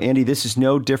said, Andy, this is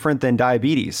no different than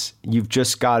diabetes. You've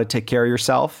just got to take care of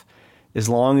yourself. As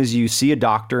long as you see a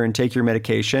doctor and take your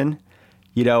medication,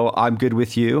 I'm good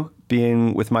with you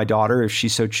being with my daughter if she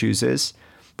so chooses.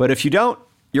 But if you don't,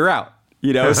 you're out.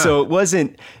 So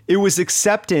it was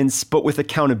acceptance, but with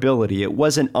accountability. It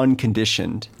wasn't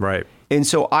unconditioned. Right. And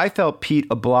so I felt, Pete,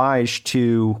 obliged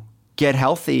to get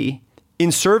healthy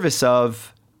in service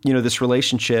of, this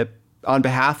relationship on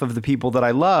behalf of the people that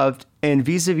I loved. And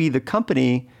vis-a-vis the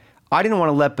company, I didn't want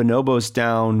to let Bonobos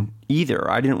down either.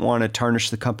 I didn't want to tarnish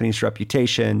the company's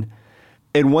reputation.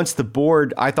 And once the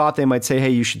board, I thought they might say, hey,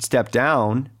 you should step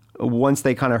down. Once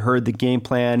they kind of heard the game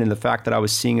plan and the fact that I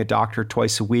was seeing a doctor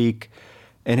twice a week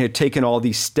and had taken all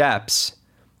these steps,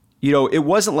 it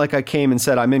wasn't like I came and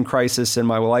said, I'm in crisis and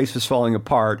my life is falling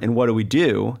apart and what do we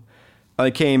do?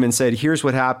 I came and said, here's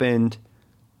what happened.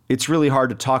 It's really hard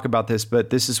to talk about this, but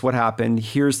this is what happened.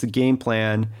 Here's the game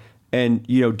plan. And,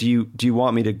 do you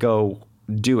want me to go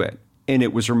do it? And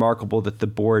it was remarkable that the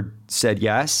board said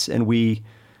yes. And we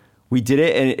did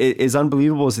it. And as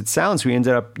unbelievable as it sounds, we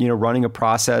ended up, running a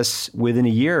process within a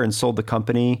year and sold the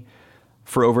company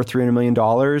for over $300 million.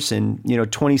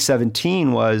 And,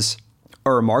 2017 was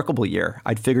a remarkable year.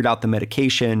 I'd figured out the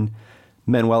medication.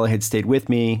 Manuela had stayed with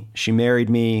me. She married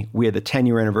me. We had the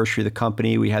 10-year anniversary of the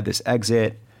company. We had this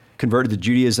exit. Converted to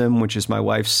Judaism, which is my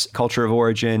wife's culture of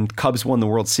origin. Cubs won the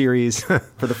World Series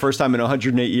for the first time in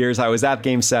 108 years. I was at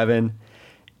Game 7.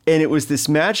 And it was this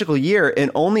magical year,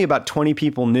 and only about 20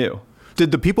 people knew.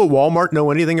 Did the people at Walmart know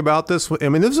anything about this? I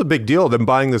mean, this is a big deal, them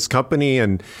buying this company,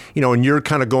 and and you're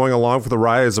kind of going along for the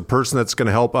ride as a person that's going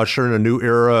to help usher in a new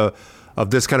era of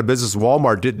this kind of business.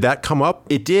 Walmart, did that come up?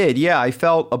 It did, yeah. I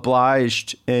felt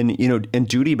obliged and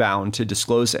duty bound to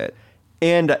disclose it.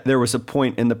 And there was a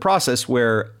point in the process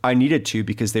where I needed to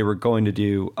because they were going to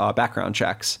do background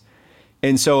checks.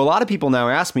 And so a lot of people now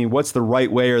ask me, what's the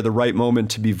right way or the right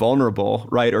moment to be vulnerable,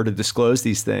 right, or to disclose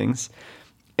these things?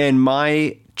 And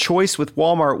my choice with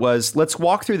Walmart was, let's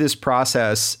walk through this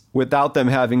process without them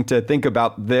having to think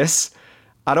about this.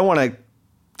 I don't want to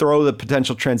throw the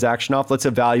potential transaction off. Let's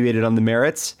evaluate it on the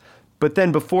merits. But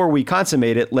then before we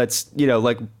consummate it, let's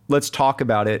talk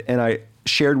about it. And I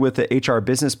shared with the HR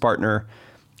business partner,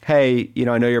 hey, I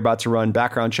know you're about to run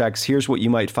background checks. Here's what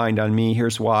you might find on me.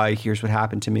 Here's why. Here's what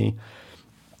happened to me.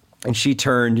 And she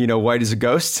turned, white as a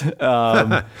ghost.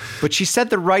 But she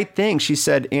said the right thing. She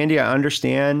said, Andy, I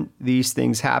understand these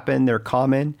things happen. They're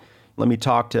common. Let me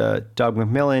talk to Doug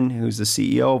McMillon, who's the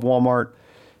CEO of Walmart.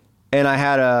 And I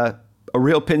had a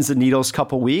real pins and needles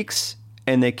couple weeks.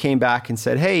 And they came back and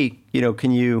said, hey,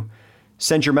 can you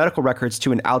send your medical records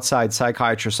to an outside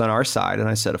psychiatrist on our side? And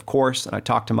I said, of course. And I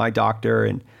talked to my doctor,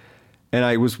 and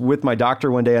I was with my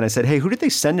doctor one day and I said, hey, who did they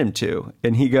send him to?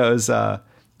 And he goes,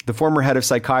 the former head of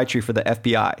psychiatry for the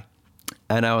FBI.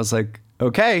 And I was like,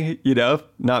 okay,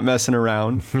 not messing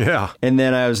around. Yeah. And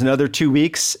then I was another 2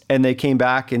 weeks and they came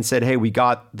back and said, hey, we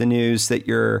got the news that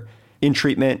you're in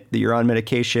treatment, that you're on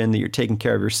medication, that you're taking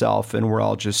care of yourself. And we're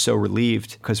all just so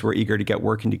relieved because we're eager to get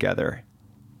working together.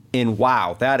 And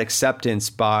wow, that acceptance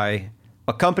by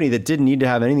a company that didn't need to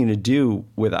have anything to do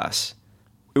with us,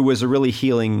 it was a really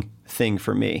healing thing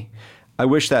for me. I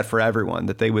wish that for everyone,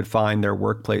 that they would find their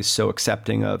workplace so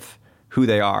accepting of who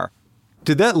they are.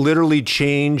 Did that literally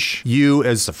change you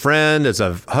as a friend, as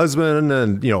a husband,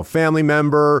 and family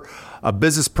member, a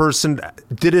business person?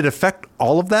 Did it affect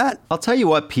all of that? I'll tell you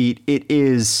what, Pete, it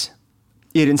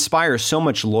inspires so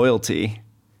much loyalty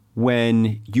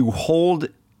when you hold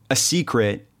a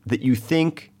secret that you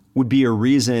think would be a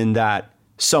reason that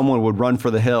someone would run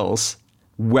for the hills,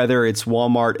 whether it's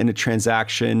Walmart in a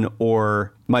transaction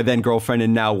or my then girlfriend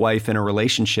and now wife in a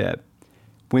relationship.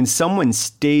 When someone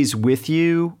stays with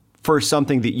you for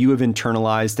something that you have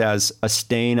internalized as a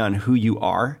stain on who you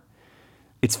are,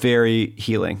 it's very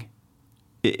healing.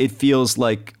 It feels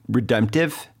like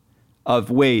redemptive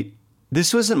of, wait,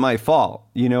 this wasn't my fault.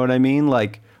 You know what I mean?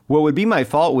 Like, what would be my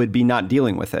fault would be not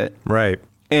dealing with it. Right.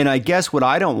 And I guess what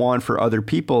I don't want for other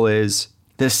people is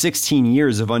the 16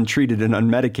 years of untreated and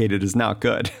unmedicated is not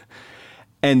good.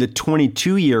 And the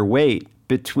 22-year wait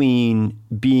between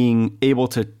being able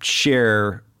to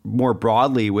share more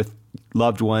broadly with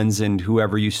loved ones and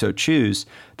whoever you so choose,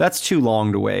 that's too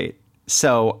long to wait.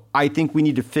 So I think we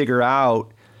need to figure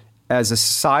out as a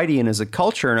society and as a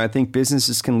culture, and I think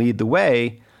businesses can lead the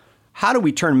way, how do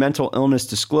we turn mental illness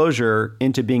disclosure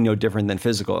into being no different than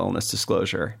physical illness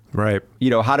disclosure? Right.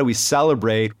 How do we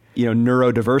celebrate,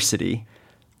 neurodiversity?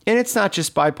 And it's not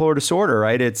just bipolar disorder,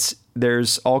 right?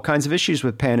 There's all kinds of issues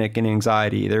with panic and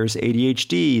anxiety. There's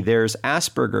ADHD, there's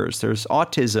Asperger's, there's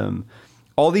autism,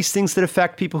 all these things that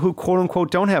affect people who quote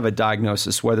unquote don't have a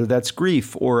diagnosis, whether that's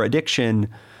grief or addiction.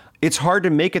 It's hard to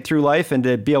make it through life and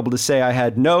to be able to say I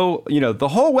had the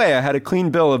whole way I had a clean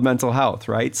bill of mental health,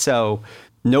 right? So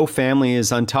no family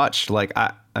is untouched. Like,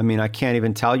 I can't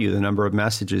even tell you the number of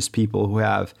messages people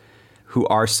who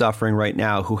are suffering right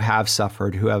now, who have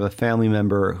suffered, who have a family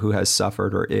member who has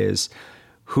suffered or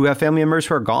who have family members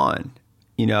who are gone,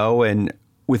 and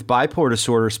with bipolar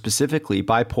disorder specifically,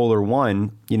 bipolar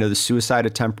 1, the suicide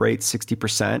attempt rate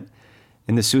 60%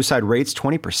 and the suicide rate's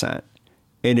 20%.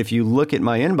 And if you look at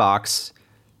my inbox,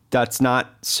 that's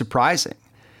not surprising.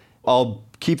 I'll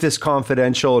keep this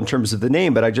confidential in terms of the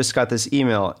name, but I just got this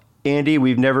email. Andy,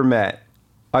 we've never met.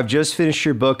 I've just finished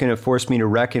your book and it forced me to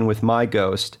reckon with my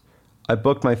ghost. I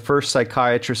booked my first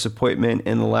psychiatrist appointment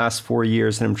in the last 4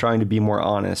 years, and I'm trying to be more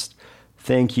honest.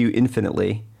 Thank you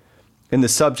infinitely. And the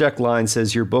subject line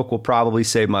says, your book will probably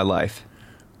save my life.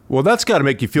 Well, that's got to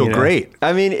make you feel great.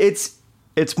 I mean,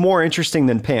 it's more interesting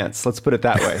than pants. Let's put it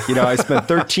that way. I spent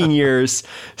 13 years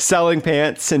selling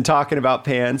pants and talking about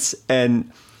pants,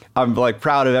 and I'm like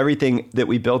proud of everything that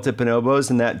we built at Bonobos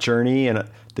and that journey and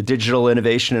the digital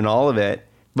innovation and all of it.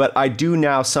 But I do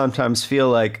now sometimes feel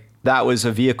like that was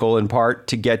a vehicle in part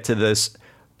to get to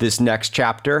this next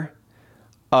chapter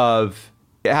of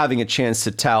having a chance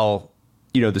to tell,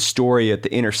 the story at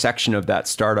the intersection of that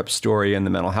startup story and the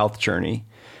mental health journey.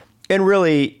 And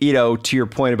really, to your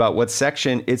point about what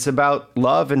section, it's about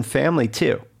love and family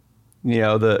too.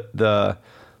 The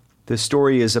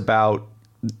story is about,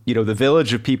 the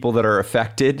village of people that are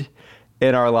affected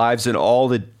in our lives and all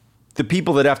the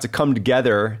people that have to come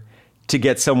together to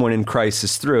get someone in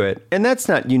crisis through it. And that's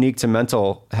not unique to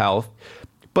mental health,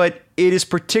 but it is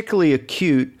particularly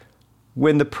acute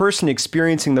when the person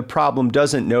experiencing the problem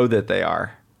doesn't know that they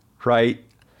are, right?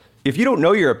 If you don't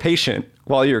know you're a patient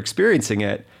while you're experiencing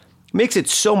it, makes it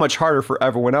so much harder for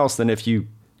everyone else than if you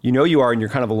know you are and you're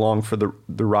kind of along for the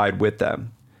ride with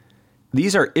them.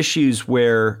 These are issues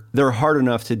where they're hard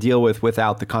enough to deal with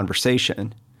without the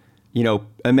conversation.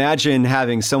 Imagine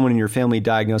having someone in your family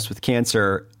diagnosed with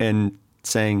cancer and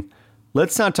saying,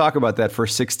 let's not talk about that for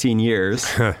 16 years.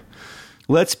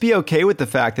 Let's be okay with the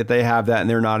fact that they have that and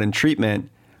they're not in treatment.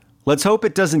 Let's hope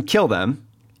it doesn't kill them.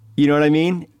 You know what I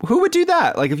mean? Who would do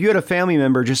that? Like if you had a family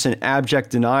member just in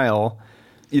abject denial,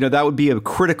 that would be a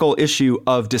critical issue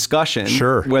of discussion,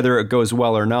 sure, whether it goes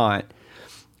well or not.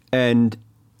 And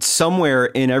somewhere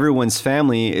in everyone's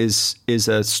family is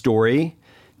a story.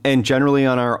 And generally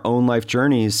on our own life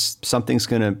journeys, something's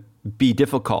going to be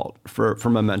difficult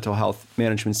from a mental health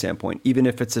management standpoint. Even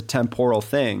if it's a temporal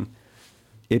thing,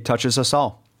 it touches us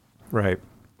all. Right.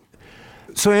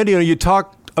 So Andy, you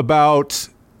talked about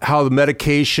how the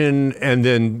medication and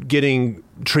then getting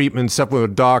treatment, stuff with a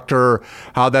doctor,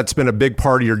 how that's been a big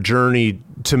part of your journey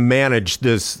to manage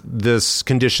this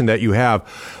condition that you have.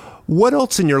 What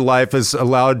else in your life has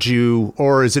allowed you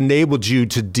or has enabled you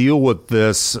to deal with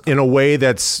this in a way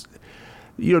that's,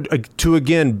 to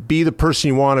again, be the person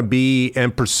you want to be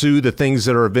and pursue the things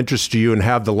that are of interest to you and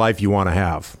have the life you want to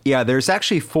have? Yeah, there's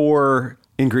actually 4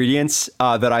 ingredients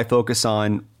that I focus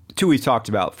on. 2 we've talked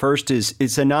about. First is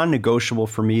it's a non-negotiable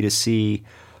for me to see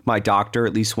my doctor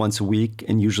at least once a week,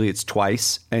 and usually it's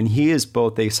twice. And he is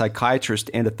both a psychiatrist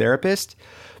and a therapist,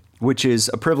 which is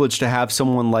a privilege to have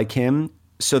someone like him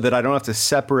so that I don't have to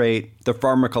separate the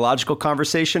pharmacological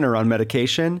conversation around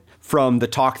medication from the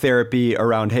talk therapy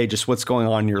around, hey, just what's going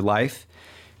on in your life.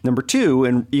 Number 2,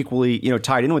 and equally,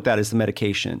 tied in with that, is the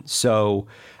medication. So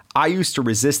I used to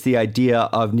resist the idea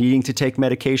of needing to take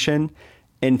medication.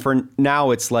 And for now,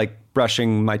 it's like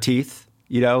brushing my teeth.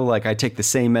 Like I take the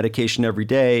same medication every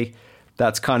day.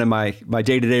 That's kind of my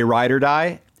day-to-day ride or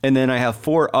die. And then I have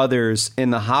 4 others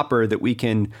in the hopper that we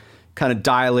can kind of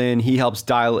dial in. He helps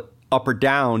dial up or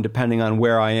down depending on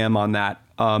where I am on that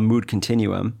mood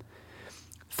continuum.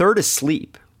 Third is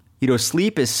sleep.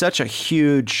 Sleep is such a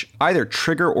huge either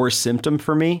trigger or symptom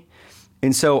for me.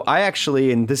 And so I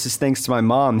actually, and this is thanks to my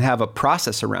mom, have a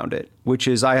process around it, which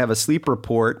is I have a sleep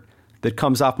report that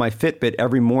comes off my Fitbit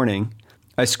every morning.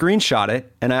 I screenshot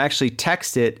it and I actually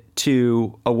text it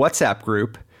to a WhatsApp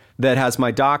group that has my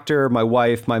doctor, my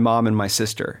wife, my mom, and my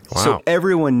sister. Wow. So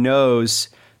everyone knows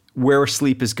where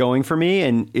sleep is going for me.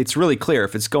 And it's really clear.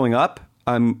 If it's going up,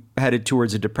 I'm headed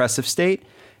towards a depressive state.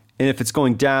 And if it's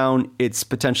going down, it's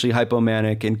potentially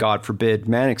hypomanic and, God forbid,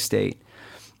 manic state.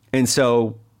 And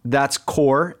so that's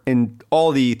core. And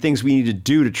all the things we need to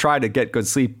do to try to get good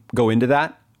sleep go into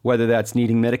that, whether that's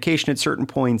needing medication at certain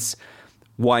points,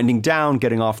 winding down,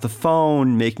 getting off the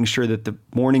phone, making sure that the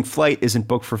morning flight isn't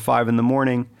booked for 5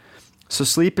 a.m. So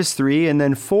sleep is 3. And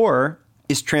then 4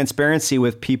 is transparency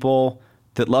with people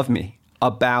that love me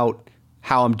about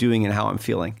how I'm doing and how I'm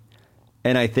feeling.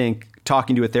 And I think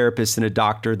talking to a therapist and a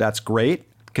doctor, that's great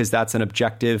because that's an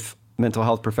objective mental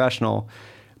health professional.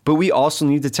 But we also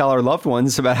need to tell our loved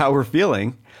ones about how we're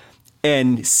feeling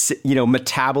and,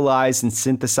 metabolize and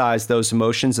synthesize those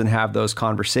emotions and have those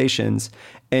conversations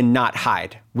and not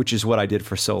hide, which is what I did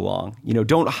for so long.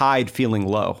 Don't hide feeling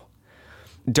low.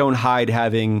 Don't hide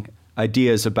having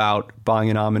ideas about buying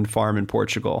an almond farm in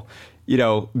Portugal.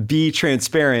 Be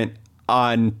transparent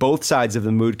on both sides of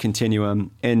the mood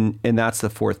continuum. And that's the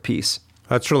 4th piece.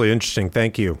 That's really interesting.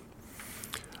 Thank you.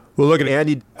 Well, look,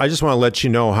 Andy, I just want to let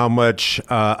you know how much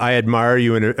I admire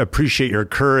you and appreciate your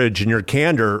courage and your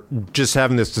candor. Just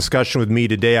having this discussion with me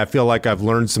today, I feel like I've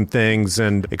learned some things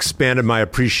and expanded my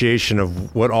appreciation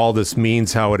of what all this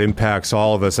means, how it impacts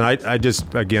all of us. And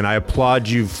I applaud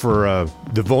you for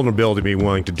the vulnerability to be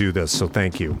willing to do this. So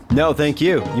thank you. No, thank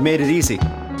you. You made it easy.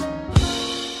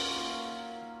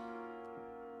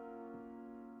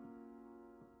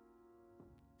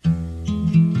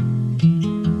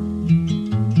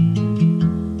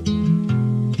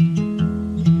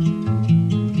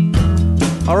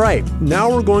 All right,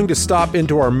 now we're going to stop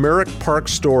into our Merrick Park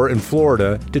store in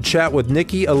Florida to chat with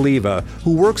Nikki Oliva,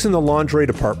 who works in the lingerie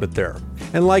department there.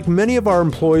 And like many of our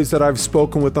employees that I've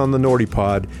spoken with on the Nordy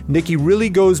Pod, Nikki really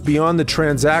goes beyond the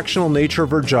transactional nature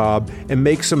of her job and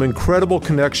makes some incredible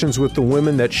connections with the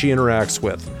women that she interacts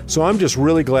with. So I'm just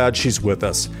really glad she's with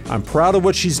us. I'm proud of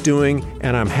what she's doing,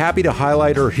 and I'm happy to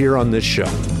highlight her here on this show.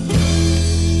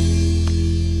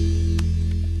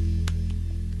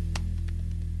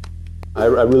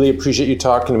 I really appreciate you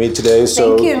talking to me today.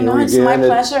 Thank you. No, it's my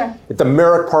pleasure. At the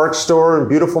Merrick Park store in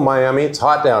beautiful Miami. It's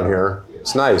hot down here.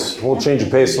 It's nice. We'll change the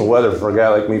pace of the weather for a guy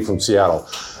like me from Seattle.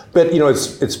 But,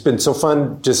 it's been so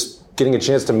fun just getting a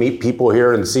chance to meet people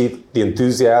here and see the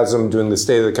enthusiasm, doing the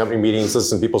state of the company meetings,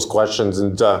 listen to people's questions.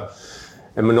 And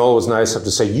Manola was nice enough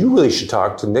to say, you really should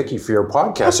talk to Nikki for your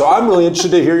podcast. So I'm really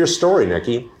interested to hear your story,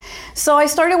 Nikki. So I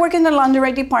started working in the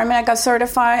lingerie department. I got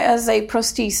certified as a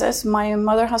prosthesis. My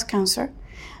mother has cancer.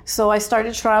 So I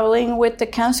started traveling with the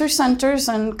cancer centers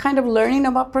and kind of learning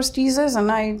about prosthesis.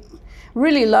 And I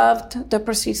really loved the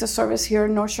prosthesis service here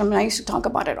in Nordstrom. And I used to talk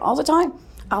about it all the time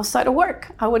outside of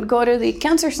work. I would go to the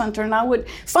cancer center and I would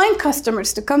find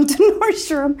customers to come to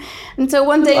Nordstrom. Until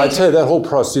one day... I tell you, that whole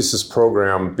prosthesis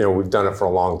program, we've done it for a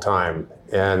long time.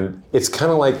 And it's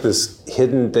kind of like this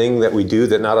hidden thing that we do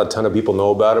that not a ton of people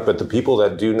know about it, but the people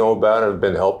that do know about it have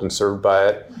been helped and served by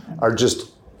it are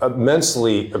just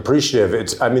immensely appreciative.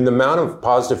 The amount of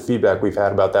positive feedback we've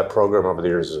had about that program over the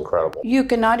years is incredible. You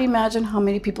cannot imagine how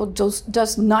many people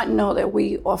does not know that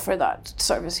we offer that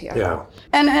service here. Yeah.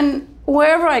 And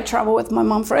wherever I travel with my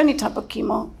mom for any type of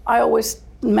chemo, I always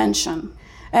mention.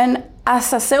 And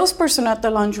as a salesperson at the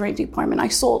lingerie department, I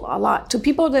sold a lot to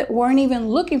people that weren't even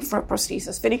looking for a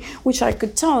prosthesis fitting, which I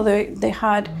could tell they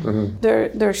had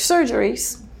their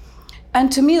surgeries. And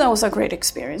to me, that was a great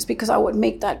experience because I would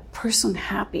make that person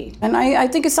happy. And I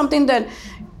think it's something that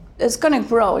is going to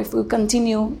grow if we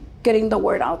continue getting the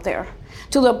word out there.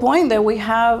 To the point that we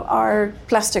have our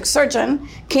plastic surgeon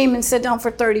came and sit down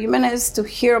for 30 minutes to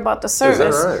hear about the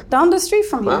service. Is that right? Down the street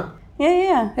from Wow. you.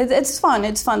 Yeah. It's fun.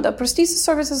 It's fun. The prosthesis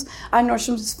services at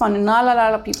Nordstrom is fun, and not a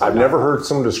lot of people I've know. never heard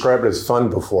someone describe it as fun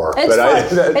before. It's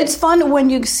fun. It's fun when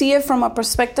you see it from a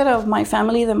perspective of my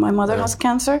family, that my mother has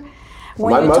cancer.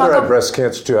 When My you mother talk had ab- breast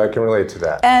cancer too. I can relate to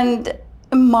that. And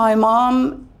my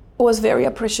mom was very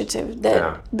appreciative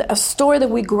that a store that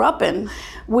we grew up in,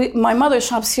 my mother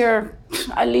shops here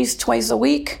at least twice a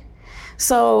week.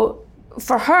 So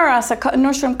for her as a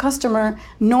Nordstrom customer,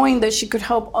 knowing that she could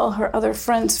help all her other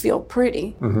friends feel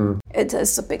pretty,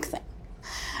 it's a big thing.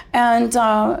 And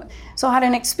so I had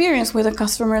an experience with a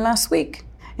customer last week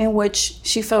in which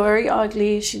she felt very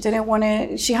ugly. She didn't want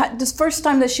to, she had this first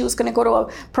time that she was going to go to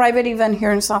a private event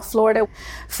here in South Florida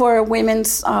for a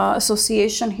women's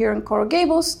association here in Coral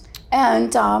Gables.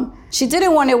 And she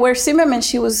didn't want to wear Zimmerman.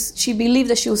 She believed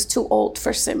that she was too old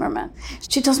for Zimmerman.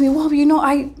 She tells me, well,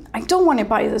 I don't want to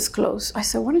buy this clothes. I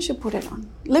said, why don't you put it on?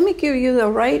 Let me give you the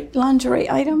right lingerie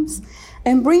items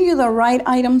and bring you the right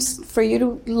items for you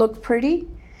to look pretty.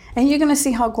 And you're going to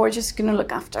see how gorgeous you're going to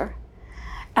look after.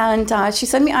 And she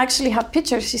sent me, I actually have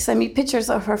pictures. She sent me pictures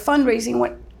of her fundraising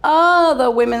when all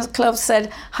the women's clubs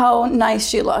said how nice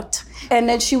she looked. And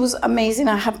then she was amazing.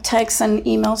 I have texts and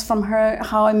emails from her,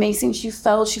 how amazing she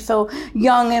felt. She felt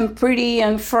young and pretty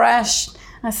and fresh.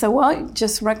 I said, well,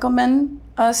 just recommend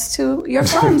us to your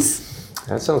friends.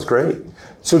 That sounds great.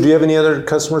 So do you have any other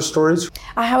customer stories?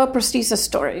 I have a prosthesis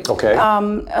story. Okay.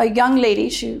 A young lady,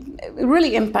 she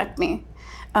really impacted me.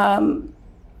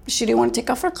 She didn't want to take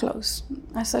off her clothes.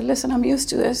 I said, listen, I'm used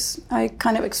to this. I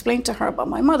kind of explained to her about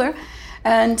my mother.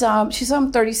 And she said,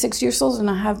 I'm 36 years old and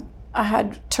I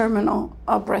had terminal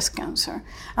breast cancer.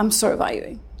 I'm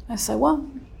surviving. I said, well,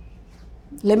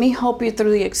 let me help you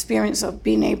through the experience of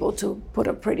being able to put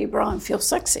a pretty bra and feel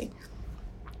sexy.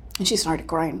 And she started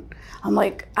crying. I'm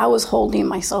like, I was holding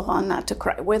myself on not to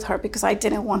cry with her because I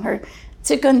didn't want her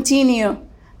to continue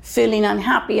feeling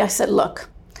unhappy. I said, look,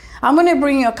 I'm going to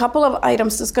bring you a couple of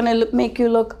items that's going to make you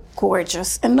look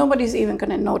gorgeous. And nobody's even going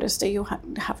to notice that you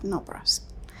have no breast.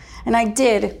 And I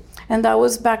did. And that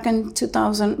was back in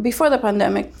 2000, before the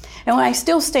pandemic. And I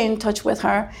still stay in touch with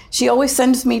her. She always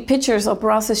sends me pictures of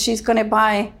bras she's going to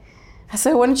buy. I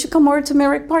said, why don't you come over to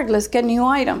Merrick Park? Let's get new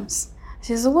items.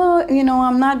 She says, well,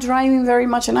 I'm not driving very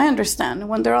much. And I understand.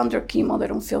 When they're under chemo, they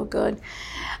don't feel good.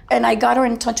 And I got her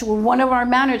in touch with one of our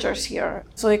managers here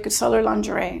so they could sell her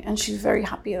lingerie. And she's very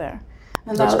happy there.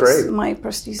 And that's was great. My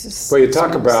prosthesis. Well, you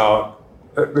talk about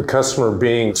the customer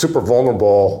being super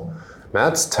vulnerable.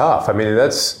 That's tough. I mean,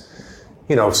 that's,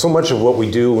 so much of what we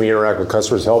do when we interact with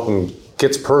customers, help them,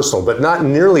 gets personal, but not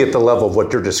nearly at the level of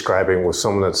what you're describing with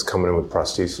someone that's coming in with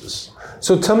prosthesis.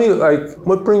 So tell me,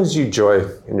 what brings you joy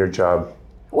in your job?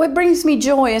 What brings me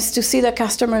joy is to see the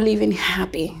customer leaving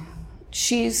happy.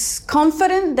 She's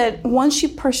confident that once she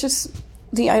purchases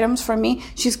the items from me,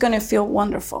 she's going to feel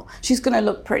wonderful. She's going to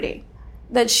look pretty.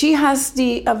 That she has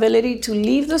the ability to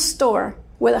leave the store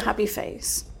with a happy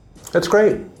face. That's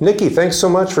great. Nikki, thanks so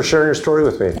much for sharing your story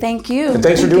with me. Thank you. And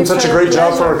thanks for doing such a great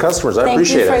job for our customers. I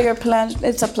appreciate it. Thank you for your pleasure.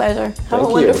 It's a pleasure. Have a Thank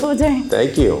wonderful you. day.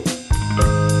 Thank you.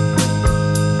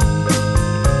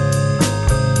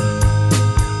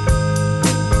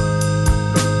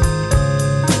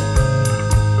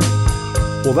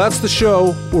 Well, that's the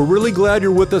show. We're really glad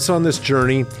you're with us on this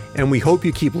journey, and we hope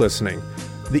you keep listening.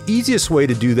 The easiest way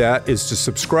to do that is to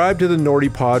subscribe to the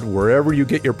Nordy Pod wherever you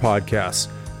get your podcasts.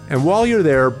 And while you're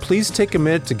there, please take a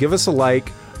minute to give us a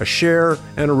like, a share,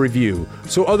 and a review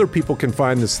so other people can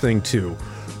find this thing too.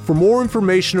 For more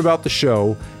information about the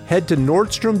show, head to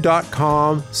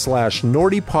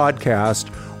nordstrom.com/NordyPodcast,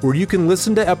 where you can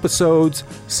listen to episodes,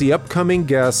 see upcoming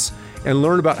guests, and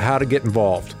learn about how to get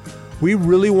involved. We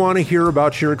really want to hear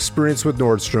about your experience with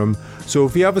Nordstrom, so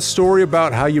if you have a story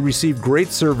about how you received great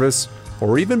service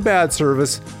or even bad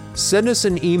service, send us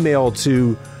an email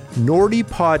to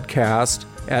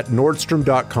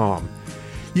nordypodcast@nordstrom.com.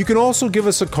 You can also give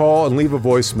us a call and leave a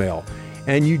voicemail,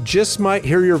 and you just might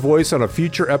hear your voice on a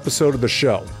future episode of the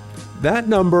show. That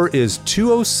number is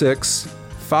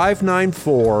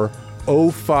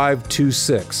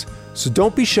 206-594-0526. So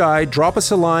don't be shy, drop us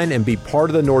a line, and be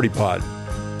part of the Nordy Pod.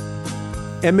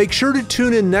 And make sure to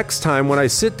tune in next time when I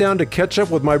sit down to catch up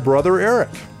with my brother, Eric.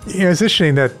 It's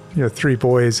interesting that, three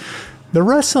boys, the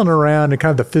wrestling around and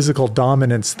kind of the physical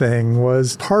dominance thing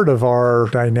was part of our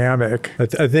dynamic.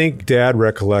 I think Dad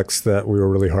recollects that we were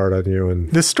really hard on you. And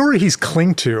the story he's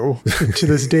clung to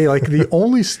this day, like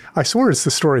I swear it's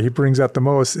the story he brings up the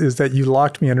most, is that you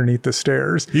locked me underneath the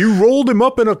stairs. You rolled him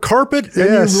up in a carpet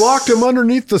and you locked him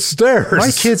underneath the stairs.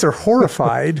 My kids are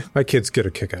horrified. My kids get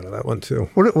a kick out of that one too.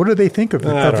 What do they think of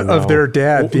their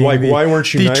dad being why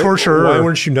weren't you torturer? Why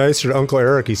weren't you nicer to Uncle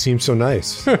Eric? He seems so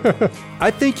nice.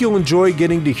 I think you'll enjoy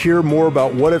getting to hear more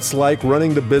about what it's like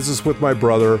running the business with my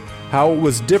brother, how it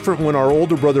was different when our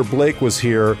older brother Blake was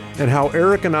here, and how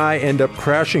Eric and I end up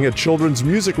crashing a children's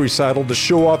music recital to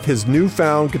show off his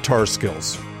newfound guitar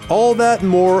skills. All that and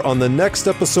more on the next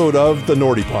episode of The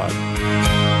Nordy Pod.